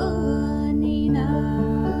呵你那。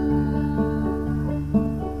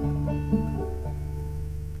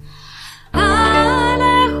哈嘞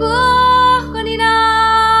呵呵你那，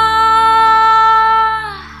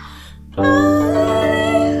哈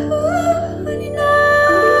嘞呵呵你那，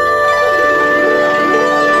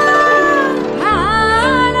哈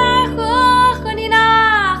嘞呵呵你那，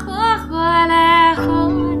呵呵嘞呵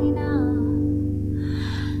你那，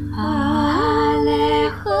哈嘞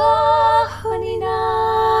呵呵你那，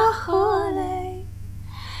呵嘞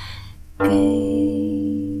给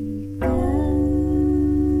根。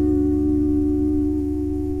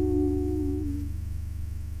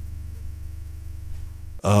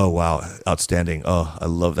Oh wow, outstanding! Oh, I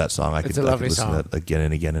love that song. I It's could a lovely listen song. to that again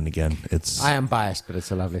and again and again. It's I am biased, but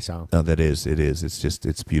it's a lovely song. no, that is it is. It's just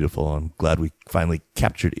it's beautiful. I'm glad we finally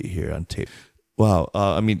captured it here on tape. Wow.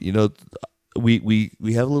 I mean, you know, we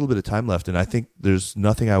have a little bit of time left, and I think there's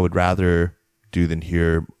nothing I would rather do than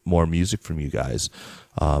hear more music from you guys.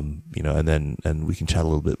 You know, and we can chat a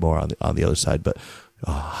little bit more on the other side. But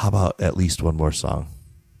how about at least one more song?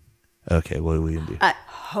 Okay, what are we gonna do?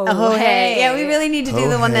 Oh, hey. Yeah, we really need to do Oh,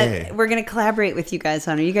 the one hey. that we're going to collaborate with you guys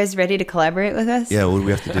on. Are you guys ready to collaborate with us? Yeah, what do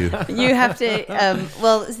we have to do? You have to,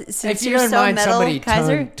 well, since If you you're don't so mind metal, somebody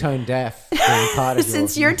Kaiser, tone deaf being part of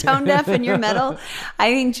since your you're tone deaf and you're metal,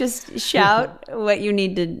 I think just shout what you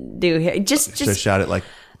need to do here. Just shout it like,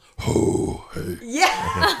 oh, hey. yeah.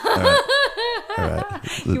 All right.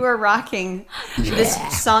 You are rocking this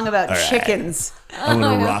song about chickens. I'm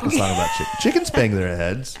gonna rock a song about chickens bang their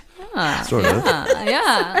heads. Sort of.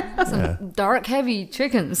 Yeah, some dark, heavy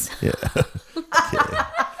chickens. Yeah. Okay.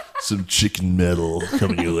 Some chicken metal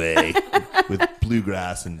coming your way with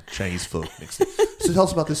bluegrass and Chinese folk mixed in. So tell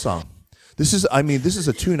us about this song. This is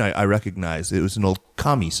a tune I recognize. It was an old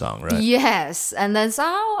Kami song, right? Yes, and then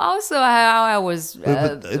also how I was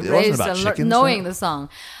But it wasn't raised about chickens, knowing huh? the song.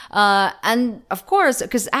 And of course,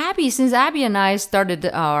 since Abby and I started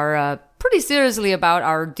our pretty seriously about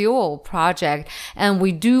our dual project, and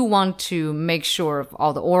we do want to make sure of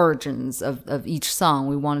all the origins of each song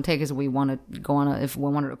we want to take, as we want to go on, if we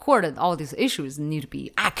want to record it, all these issues need to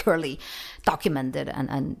be accurately documented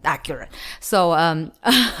and accurate. So,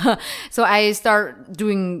 so I start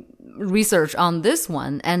doing research on this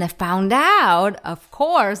one, and I found out, of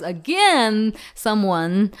course, again,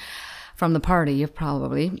 someone from the party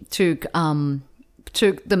probably took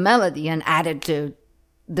the melody and added to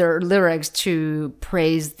their lyrics to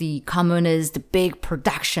praise the communist big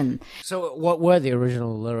production. So what were the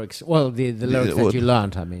original lyrics? Well, the lyrics that you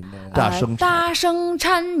learned, I mean. 大声唱.大声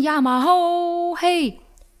唱呀嘛吼嘿,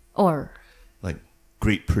 or like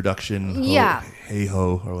great production, Yeah. hey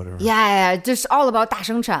ho, or whatever. yeah, just all about 大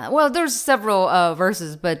声唱. Well, there's several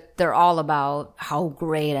verses, but they're all about how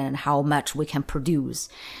great and how much we can produce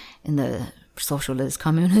in the socialist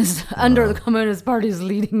communist under the Communist Party's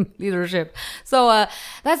leadership. So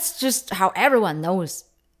that's just how everyone knows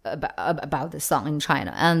about this song in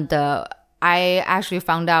China. And I actually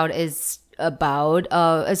found out it's about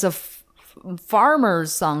it's a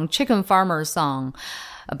farmer's song, chicken farmer's song,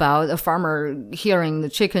 about a farmer hearing the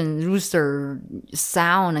chicken rooster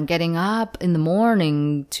sound and getting up in the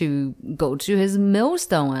morning to go to his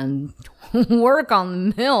millstone and work on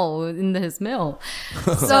the mill in his mill.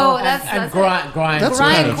 So that's grind That's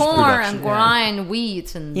kind of corn production, and grind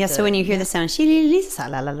wheat and Yeah, so when you hear the sound, yeah, shililili sa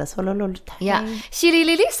la la la solo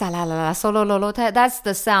lolo. That's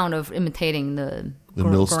the sound of imitating the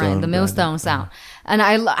millstone, the millstone sound. And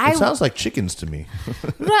I It sounds like chickens to me.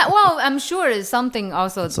 right, well, I'm sure it's something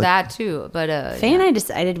also that too. But Faye and I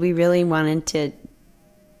decided we really wanted to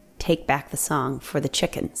take back the song for the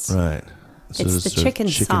chickens. Right. So It's the chicken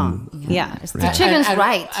song. Yeah. it's the chicken's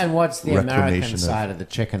right. And what's the Reclamation American of- side of the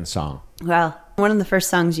chicken song? Well, one of the first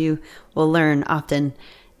songs you will learn often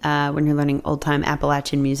when you're learning old-time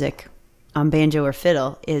Appalachian music on banjo or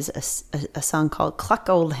fiddle is a song called Cluck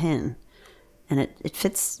Old Hen. And it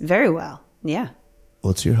fits very well. Yeah.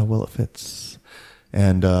 Let's hear how well it fits.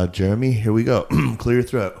 And Jeremy, here we go. Clear your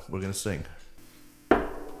throat. We're going to sing.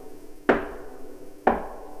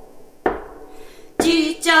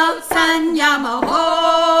 鸡叫三呀嘛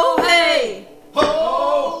吼嘿，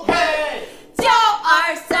吼嘿，叫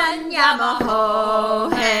二三呀嘛吼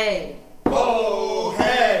嘿，吼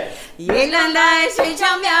嘿，月亮来水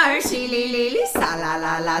上面儿淅沥沥沥撒啦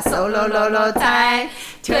啦啦嗖喽喽喽在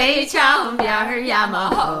水上面儿呀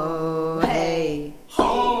嘛吼嘿，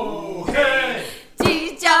吼嘿，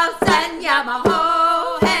鸡叫三呀嘛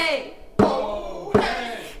吼嘿，吼嘿，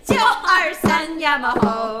叫二三呀嘛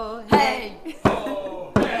吼嘿。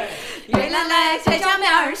月亮来水上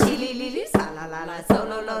面儿淅沥沥沥撒啦啦啦嗖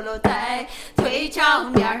喽喽喽在水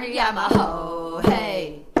上面儿呀嘛吼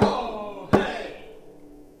嘿。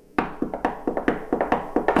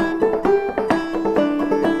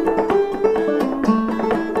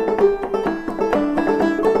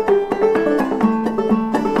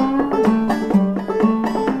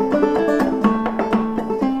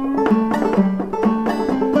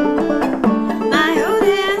My old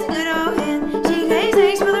hen's a good old hen. She lays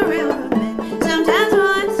eggs for the railroad men. Sometimes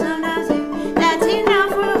one, sometimes two. That's enough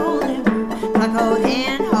for a whole new brew. Cluck old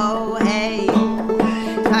hen, ho hey.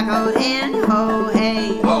 Cluck old hen, ho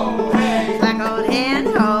hey. Cluck old hen,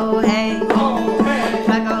 ho hey.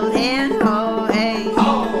 Cluck old hen, ho hey.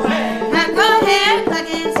 Cluck old hen, cluck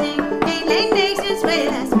and sing. Ain't laid eggs since way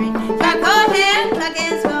last spring. Cluck old hen, cluck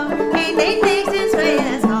and scold. Ain't laid eggs since way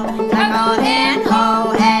last fall. Cluck old hen, ho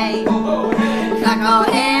hey. Cluck old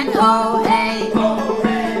hen, ho hey.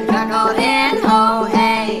 Cluck old hen, ho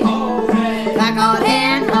hey. Cluck old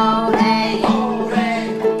hen, ho hey.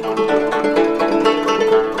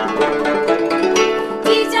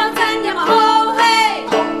 一叫三呀嘛吼嘿，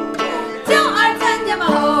叫二三呀嘛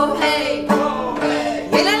吼嘿。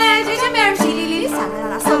月亮来水上面儿淅沥沥沥撒啦啦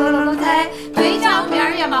啦嗖喽喽喽在对上面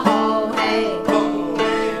儿呀嘛吼嘿。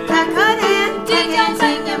Cluck old hen, 一叫三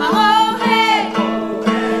呀嘛吼嘿。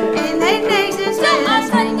Ain't laid eggs since way last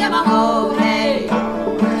spring. Yeah, my whole hey.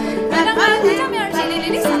 Cluck old hen, 上面儿淅沥沥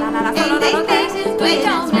沥撒啦啦啦嗖喽喽喽在对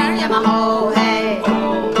上面儿呀嘛吼嘿。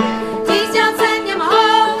一叫三呀嘛吼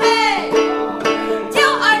嘿，叫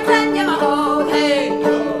二三呀嘛吼嘿。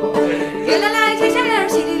月亮来水上面儿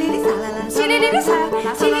淅沥沥沥撒啦啦，淅沥沥沥撒啦啦，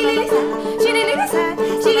淅沥沥沥撒啦，淅沥沥沥撒啦，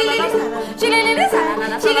淅沥沥沥撒啦，淅沥沥沥撒啦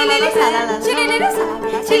啦，淅沥沥沥撒啦啦，淅沥沥沥撒啦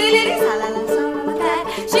啦，淅沥沥沥撒啦啦，嗖喽喽在，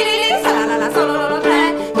淅沥沥沥撒啦啦，嗖喽喽喽在，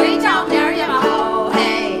对照面儿呀嘛吼嘿，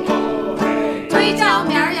对照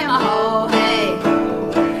面儿呀嘛吼嘿，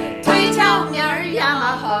对照面儿呀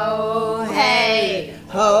嘛吼嘿，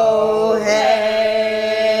吼嘿。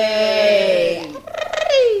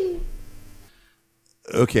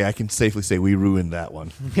okay, I can safely say we ruined that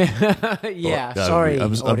one. Yeah, sorry.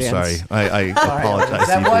 I'm audience. sorry. I apologize.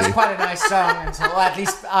 That was deeply. quite a nice song until at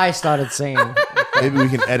least I started singing. Maybe we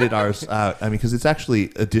can edit ours out. I mean, because it's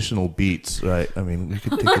actually additional beats, right? I mean, we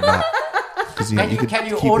could take them out. Can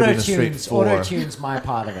you auto-tunes my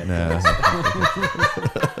part of it? No.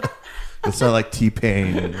 It's not like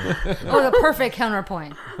T-Pain. Oh, the perfect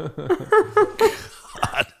counterpoint.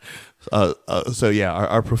 So yeah,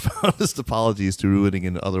 our profoundest apologies to ruining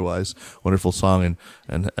an otherwise wonderful song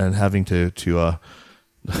and having to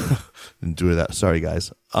endure that. Sorry,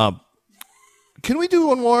 guys. Can we do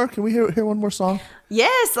one more? Can we hear one more song?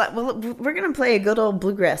 Yes. Well, we're going to play a good old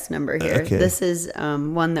bluegrass number here. Okay. This is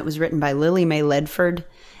one that was written by Lily Mae Ledford,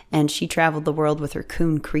 and she traveled the world with her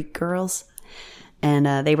Coon Creek Girls. And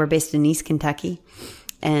they were based in East Kentucky.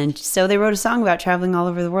 And so they wrote a song about traveling all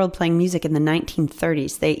over the world playing music in the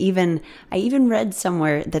 1930s. I even read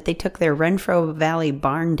somewhere that they took their Renfro Valley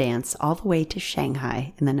barn dance all the way to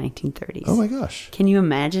Shanghai in the 1930s. Oh my gosh. Can you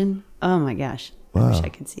imagine? Oh my gosh. Wow. I wish I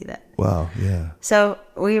could see that. Wow, yeah. So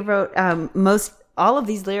we wrote all of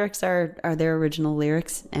these lyrics are their original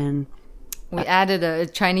lyrics, and We added a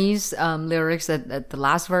Chinese lyrics at the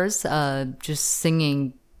last verse, just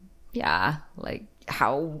singing, like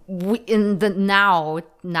how we in the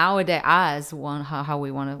nowadays us want what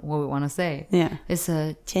we want to say. Yeah. It's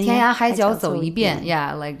a 天涯海角走一遍.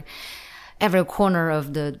 Yeah, like every corner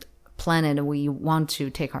of the planet we want to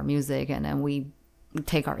take our music, and then we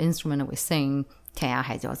take our instrument and we sing 天涯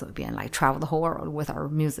海角走一遍, like travel the whole world with our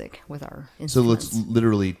music, with our So instruments. it's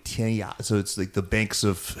literally 天涯. So it's like the banks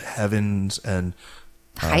of heavens and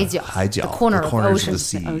海角, 海角, the corners of the oceans,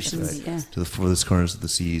 seas, oceans, right? yeah. To the furthest corners of the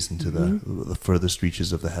seas and to the furthest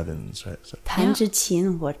reaches of the heavens, right? So, 弹着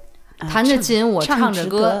琴我弹着琴我唱着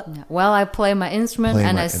歌 while I play my instrument Play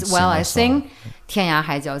and my- I, and while I sing my sing 天涯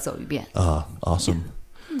海角走一遍. awesome.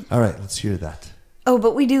 All right, let's hear that. Oh,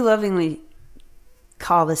 but we do lovingly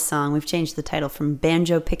call this song. We've changed the title from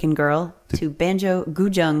Banjo Pickin' Girl to Banjo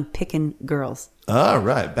Gujung Pickin' Girls. All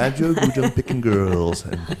right, Banjo, Gujung, Pickin' Girls.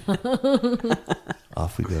 And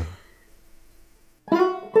off we go.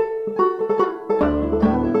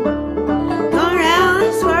 Going round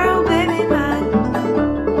this world, baby mine.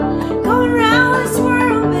 Going round this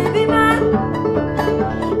world, baby mine.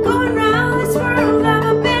 Going round this world,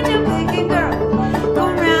 I'm a banjo picking girl.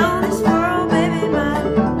 Going round this world, baby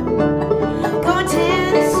mine. Going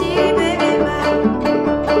Tennessee, baby mine.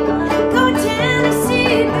 Going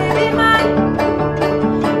Tennessee, baby mine.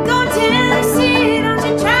 Going Tennessee, don't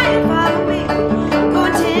you try and follow me.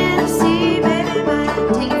 Going Tennessee, baby mine.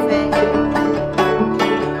 Take it back.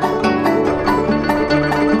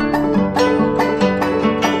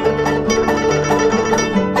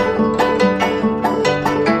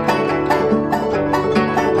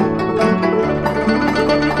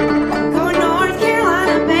 Going North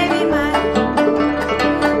Carolina, baby mine.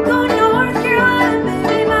 Going North Carolina,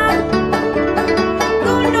 baby mine.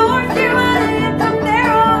 Going North Carolina, and from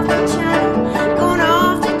there off to China. Going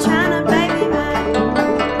off to China, baby mine.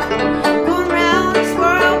 Going round this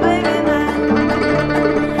world, baby mine.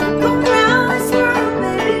 Going round this world,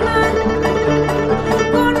 baby mine.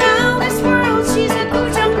 Going round this world, she's a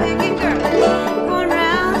Gujung picking girl. Going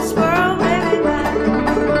round this world, baby mine.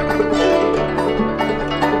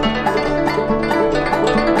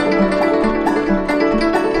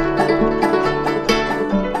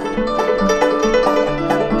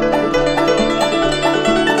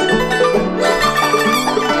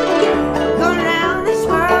 Going round this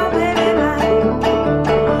world, baby mine.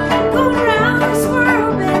 Going round this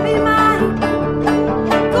world, baby mine.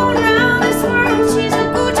 Going round this world, she's a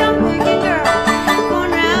Gujung picking girl.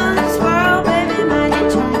 Going round this world, baby mine. In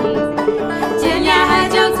Chinese. 天涯海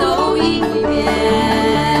角走一遍，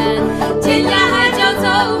天涯海角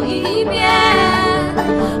走一遍。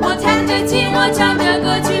我弹着琴，我唱着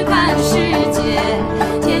歌去看世界。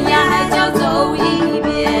天涯海角走一遍。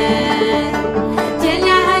天涯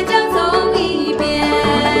海角走一遍，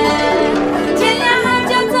天涯海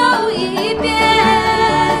角走一遍。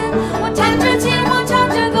我弹着琴，我唱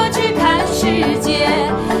着歌去看世界。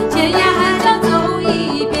天涯海角走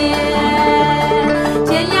一遍，天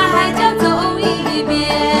涯海角走一遍。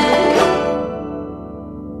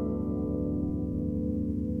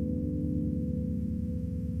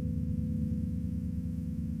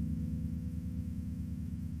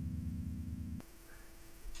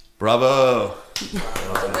Bravo.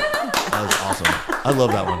 That was awesome. I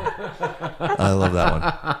love that one. I love that one.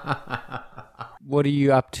 What are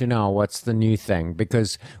you up to now? What's the new thing?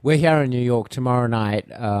 Because we're here in New York tomorrow night.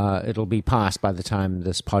 It'll be past by the time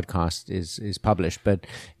this podcast is published. But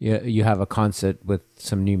you have a concert with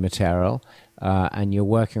some new material. and you're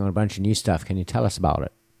working on a bunch of new stuff. Can you tell us about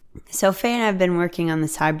it? So Faye and I have been working on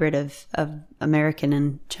this hybrid of American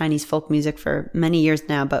and Chinese folk music for many years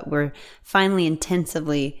now, but we're finally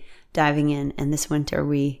intensively diving in. And this winter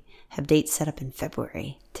we have dates set up in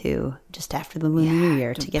February to just after the Lunar New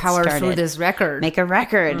Year to get power started. through this record. Make a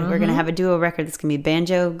record. We're going to have a duo record that's going to be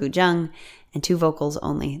banjo, guzheng, and 2 vocals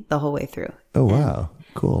only the whole way through. Oh, wow.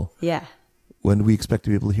 Cool. Yeah. When do we expect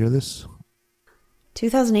to be able to hear this?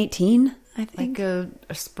 2018, I think. Like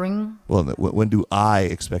a spring. Well, when do I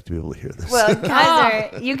expect to be able to hear this? Well,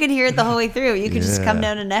 guys, you can hear it the whole way through. You can just come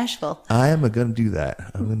down to Nashville. I am going to do that.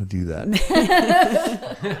 I'm going to do that.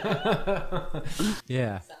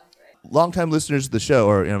 Yeah. Longtime listeners of the show,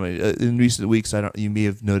 or in recent weeks, you may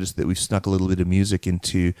have noticed that we've snuck a little bit of music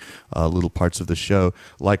into little parts of the show,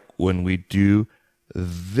 like when we do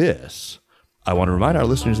this. I want to remind our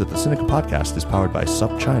listeners that the Sinica podcast is powered by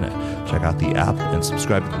SupChina. Check out the app and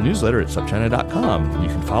subscribe to the newsletter at supchina.com. You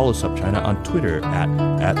can follow SupChina on Twitter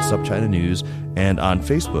at SupChina News and on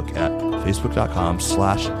Facebook at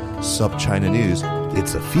facebook.com/SupChina News.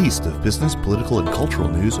 It's a feast of business, political, and cultural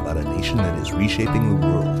news about a nation that is reshaping the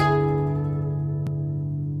world.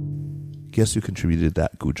 Guess who contributed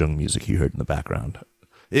that guzheng music you heard in the background?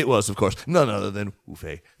 It was, of course, none other than Wu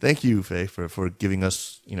Fei. Thank you, Fei, for giving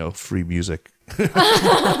us, free music. We're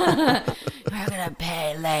gonna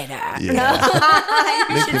pay later. Yeah.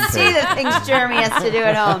 You should see the things Jeremy has to do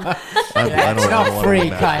at home. I don't It's not wanna free,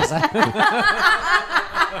 know. Kaiser.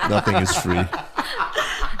 Nothing is free.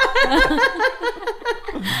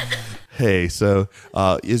 Hey, so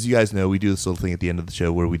as you guys know, we do this little thing at the end of the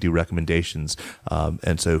show where we do recommendations.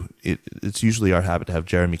 And so it's usually our habit to have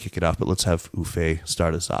Jeremy kick it off, but let's have Ufei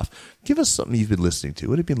start us off. Give us something you've been listening to.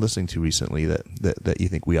 What have you been listening to recently that you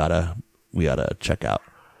think we ought to check out?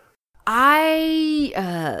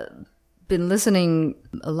 I been listening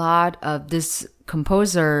a lot of this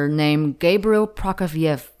composer named Gabriel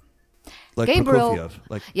Prokofiev. Like Gabriel, Prokofiev?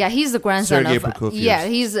 Like yeah, he's the grandson Sergei of Prokofiev. yeah,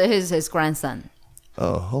 he's his grandson.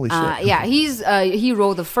 Oh, holy shit. Yeah, he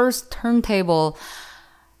wrote the first turntable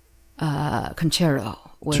concerto.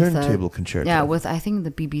 With, Turntable concerto. Yeah, with I think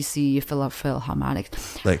the BBC Philharmonic.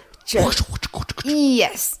 Like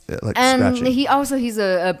Yes, like and scratching. he's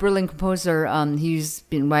a brilliant composer. He's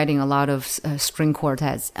been writing a lot of string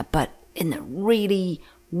quartets, but in a really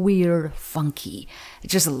weird, funky,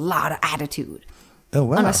 just a lot of attitude. Oh,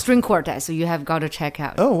 wow. On a string quartet, so you have got to check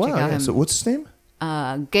out. Oh, wow. Check out Yeah. him. So what's his name?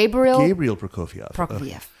 Gabriel Prokofiev.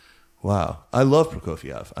 Prokofiev. Wow. I love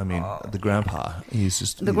Prokofiev. I mean, the grandpa. He's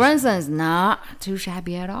just... The grandson is not too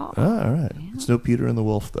shabby at all. Oh, all right. It's no Peter and the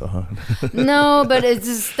Wolf, though, huh? No, but it's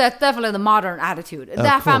just that's definitely the modern attitude.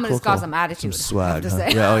 That cool, family's cool. got some attitude. Some swag, I have to huh?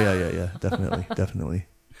 say. Yeah, yeah. Definitely, definitely.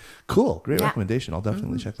 Cool. Great Yeah. recommendation. I'll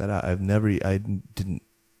definitely check that out.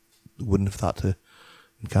 Wouldn't have thought to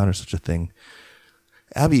encounter such a thing.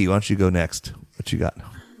 Abby, why don't you go next? What you got?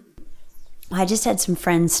 I just had some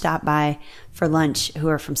friends stop by for lunch who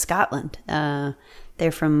are from Scotland.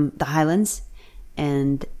 They're from the Highlands,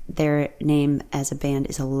 and their name as a band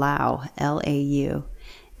is Lau, Lau,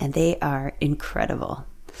 and they are incredible.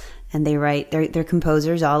 And they write, they're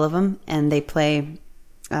composers, all of them, and they play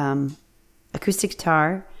acoustic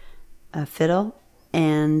guitar, fiddle,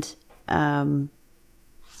 and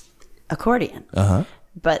accordion. Uh-huh.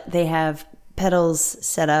 But they have pedals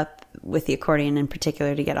set up with the accordion in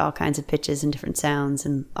particular to get all kinds of pitches and different sounds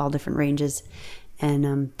and all different ranges.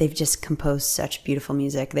 And they've just composed such beautiful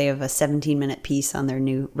music. They have a 17-minute piece on their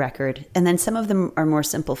new record. And then some of them are more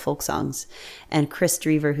simple folk songs. And Chris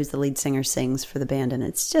Drever, who's the lead singer, sings for the band. And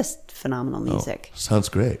it's just phenomenal music. Oh, sounds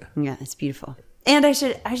great. Yeah, it's beautiful. And I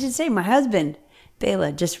should say my husband,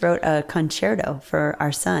 Bela, just wrote a concerto for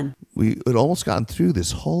our son. We had almost gotten through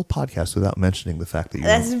this whole podcast without mentioning the fact that you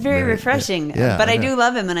That's were very married. refreshing. Yeah, but I know. do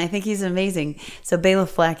love him, and I think he's amazing. So Bela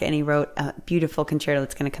Fleck, and he wrote a beautiful concerto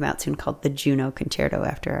that's going to come out soon called the Juno Concerto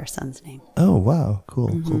after our son's name. Oh, wow. Cool,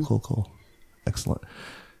 Mm-hmm. cool. Excellent.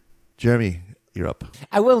 Jeremy, you're up.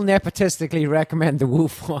 I will nepotistically recommend the Wu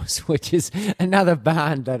Force, which is another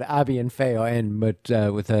band that Abby and Faye are in, but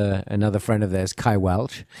with another friend of theirs, Kai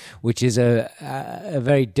Welch, which is a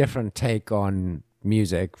very different take on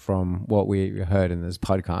music from what we heard in this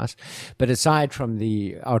podcast. But aside from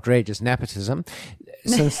the outrageous nepotism,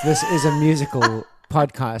 since this is a musical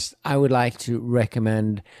podcast, I would like to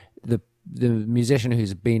recommend the musician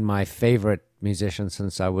who's been my favorite musician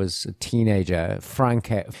since I was a teenager,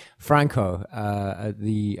 Franco,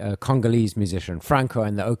 the Congolese musician, Franco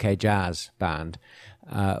and the OK Jazz Band,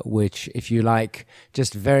 which, if you like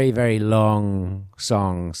just very, very long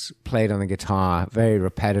songs played on the guitar, very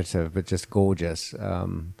repetitive, but just gorgeous.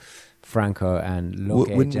 Franco and Lo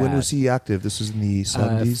Que When Jazz. was he active? This was in the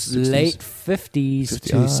 70s, 60s? Late 50s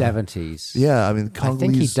to 70s. Yeah, I mean, I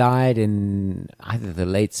think he Congolese. died in either the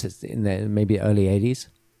maybe early 80s.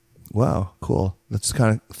 Wow, cool. That's the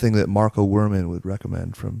kind of thing that Marco Werman would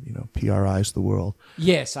recommend from, PRI's The World.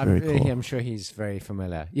 Yes, Very cool. I'm sure he's very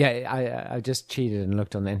familiar. Yeah, I just cheated and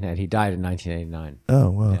looked on the internet. He died in 1989. Oh,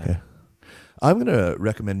 well, Yeah. okay. I'm going to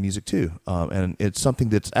recommend music too, and it's something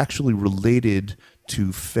that's actually related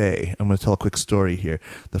to Faye. I'm going to tell a quick story here.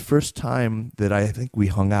 The first time that I think we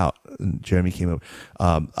hung out, and Jeremy came over,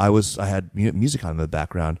 I had music on in the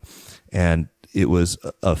background, and it was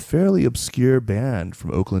a fairly obscure band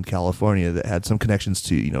from Oakland, California that had some connections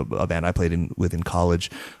to a band I played with in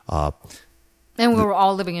college. And we were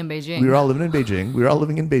all living in Beijing. We were all living in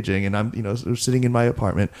Beijing, and I'm sitting in my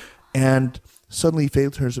apartment, and suddenly Faye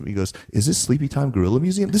turns to me and goes, "Is this Sleepy Time Gorilla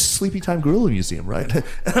Museum? This is Sleepy Time Gorilla Museum, right?" And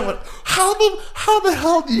I went, how the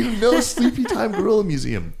hell do you know Sleepy Time Gorilla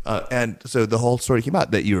Museum? And so the whole story came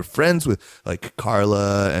out that you were friends with like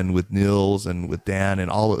Carla and with Nils and with Dan and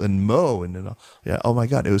Mo and yeah. Oh my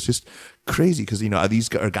God, it was just crazy because these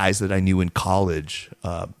are guys that I knew in college,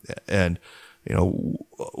 and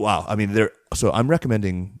wow. I mean, so I'm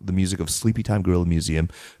recommending the music of Sleepy Time Gorilla Museum,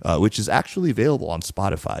 which is actually available on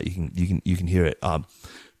Spotify. You can hear it.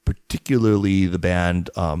 Particularly the band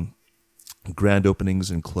Grand Openings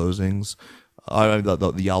and Closings.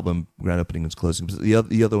 The album Grand Openings and Closings.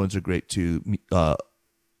 The other ones are great too.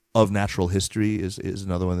 Of Natural History is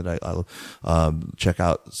another one that I check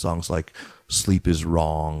out. Songs like Sleep is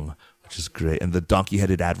Wrong, which is great, and The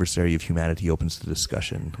Donkey-Headed Adversary of Humanity opens the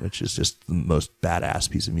discussion, which is just the most badass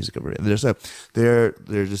piece of music ever. There's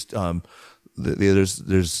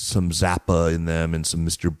some Zappa in them and some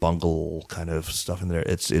Mr. Bungle kind of stuff in there.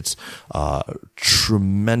 It's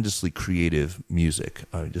tremendously creative music.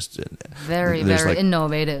 Very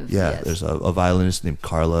innovative. Yeah, yes. there's a violinist named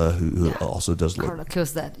Carla who also does. Carla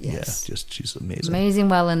kills that. Yes. Yeah, she's amazing. Amazing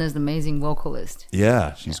violinist, amazing vocalist.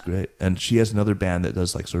 Yeah, she's great, and she has another band that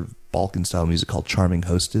does like sort of Balkan style music called Charming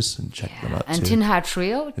Hostess, and check them out And too. Tin Hat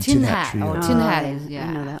Trio. Tin Hat Trio. Tin Hat is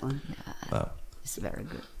I know that one. It's very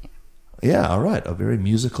good. Yeah, all right, a very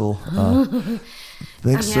musical.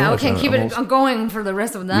 Thanks so Yeah, we much. can keep it going for the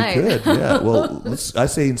rest of the night. We could, yeah. Well, I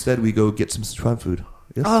say instead we go get some Sichuan food.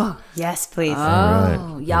 Yes? Oh, yes, please.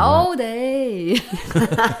 Oh, Yao Day.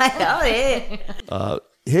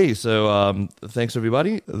 Hey, so thanks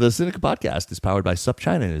everybody. The Sinica Podcast is powered by Sup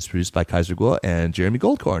China and is produced by Kaiser Guo and Jeremy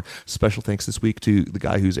Goldkorn. Special thanks this week to the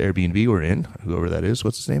guy whose Airbnb we're in, whoever that is.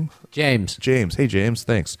 What's his name? James. Hey, James.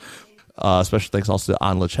 Thanks. Special thanks also to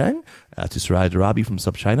Anla Cheng, to Sarai Darabi from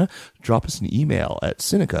SupChina. Drop us an email at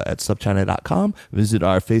Sinica@supchina.com. Visit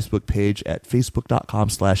our Facebook page at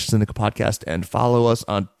facebook.com/Sinica Podcast and follow us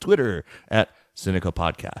on Twitter at Sinica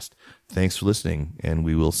Podcast. Thanks for listening, and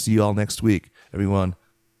we will see you all next week. Everyone,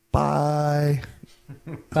 bye.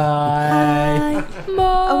 Bye.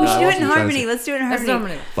 Oh, we should do it in wasn't harmony. trying to- Let's do it in That's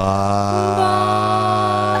harmony. Dominic. Bye.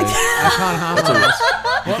 I can't harmonize.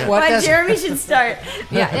 What Why does... Jeremy should start.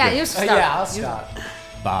 Yeah, you start. Yeah, I'll start.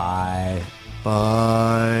 Bye.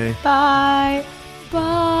 Bye. Bye.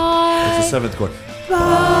 Bye. It's the seventh chord.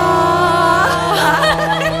 Bye.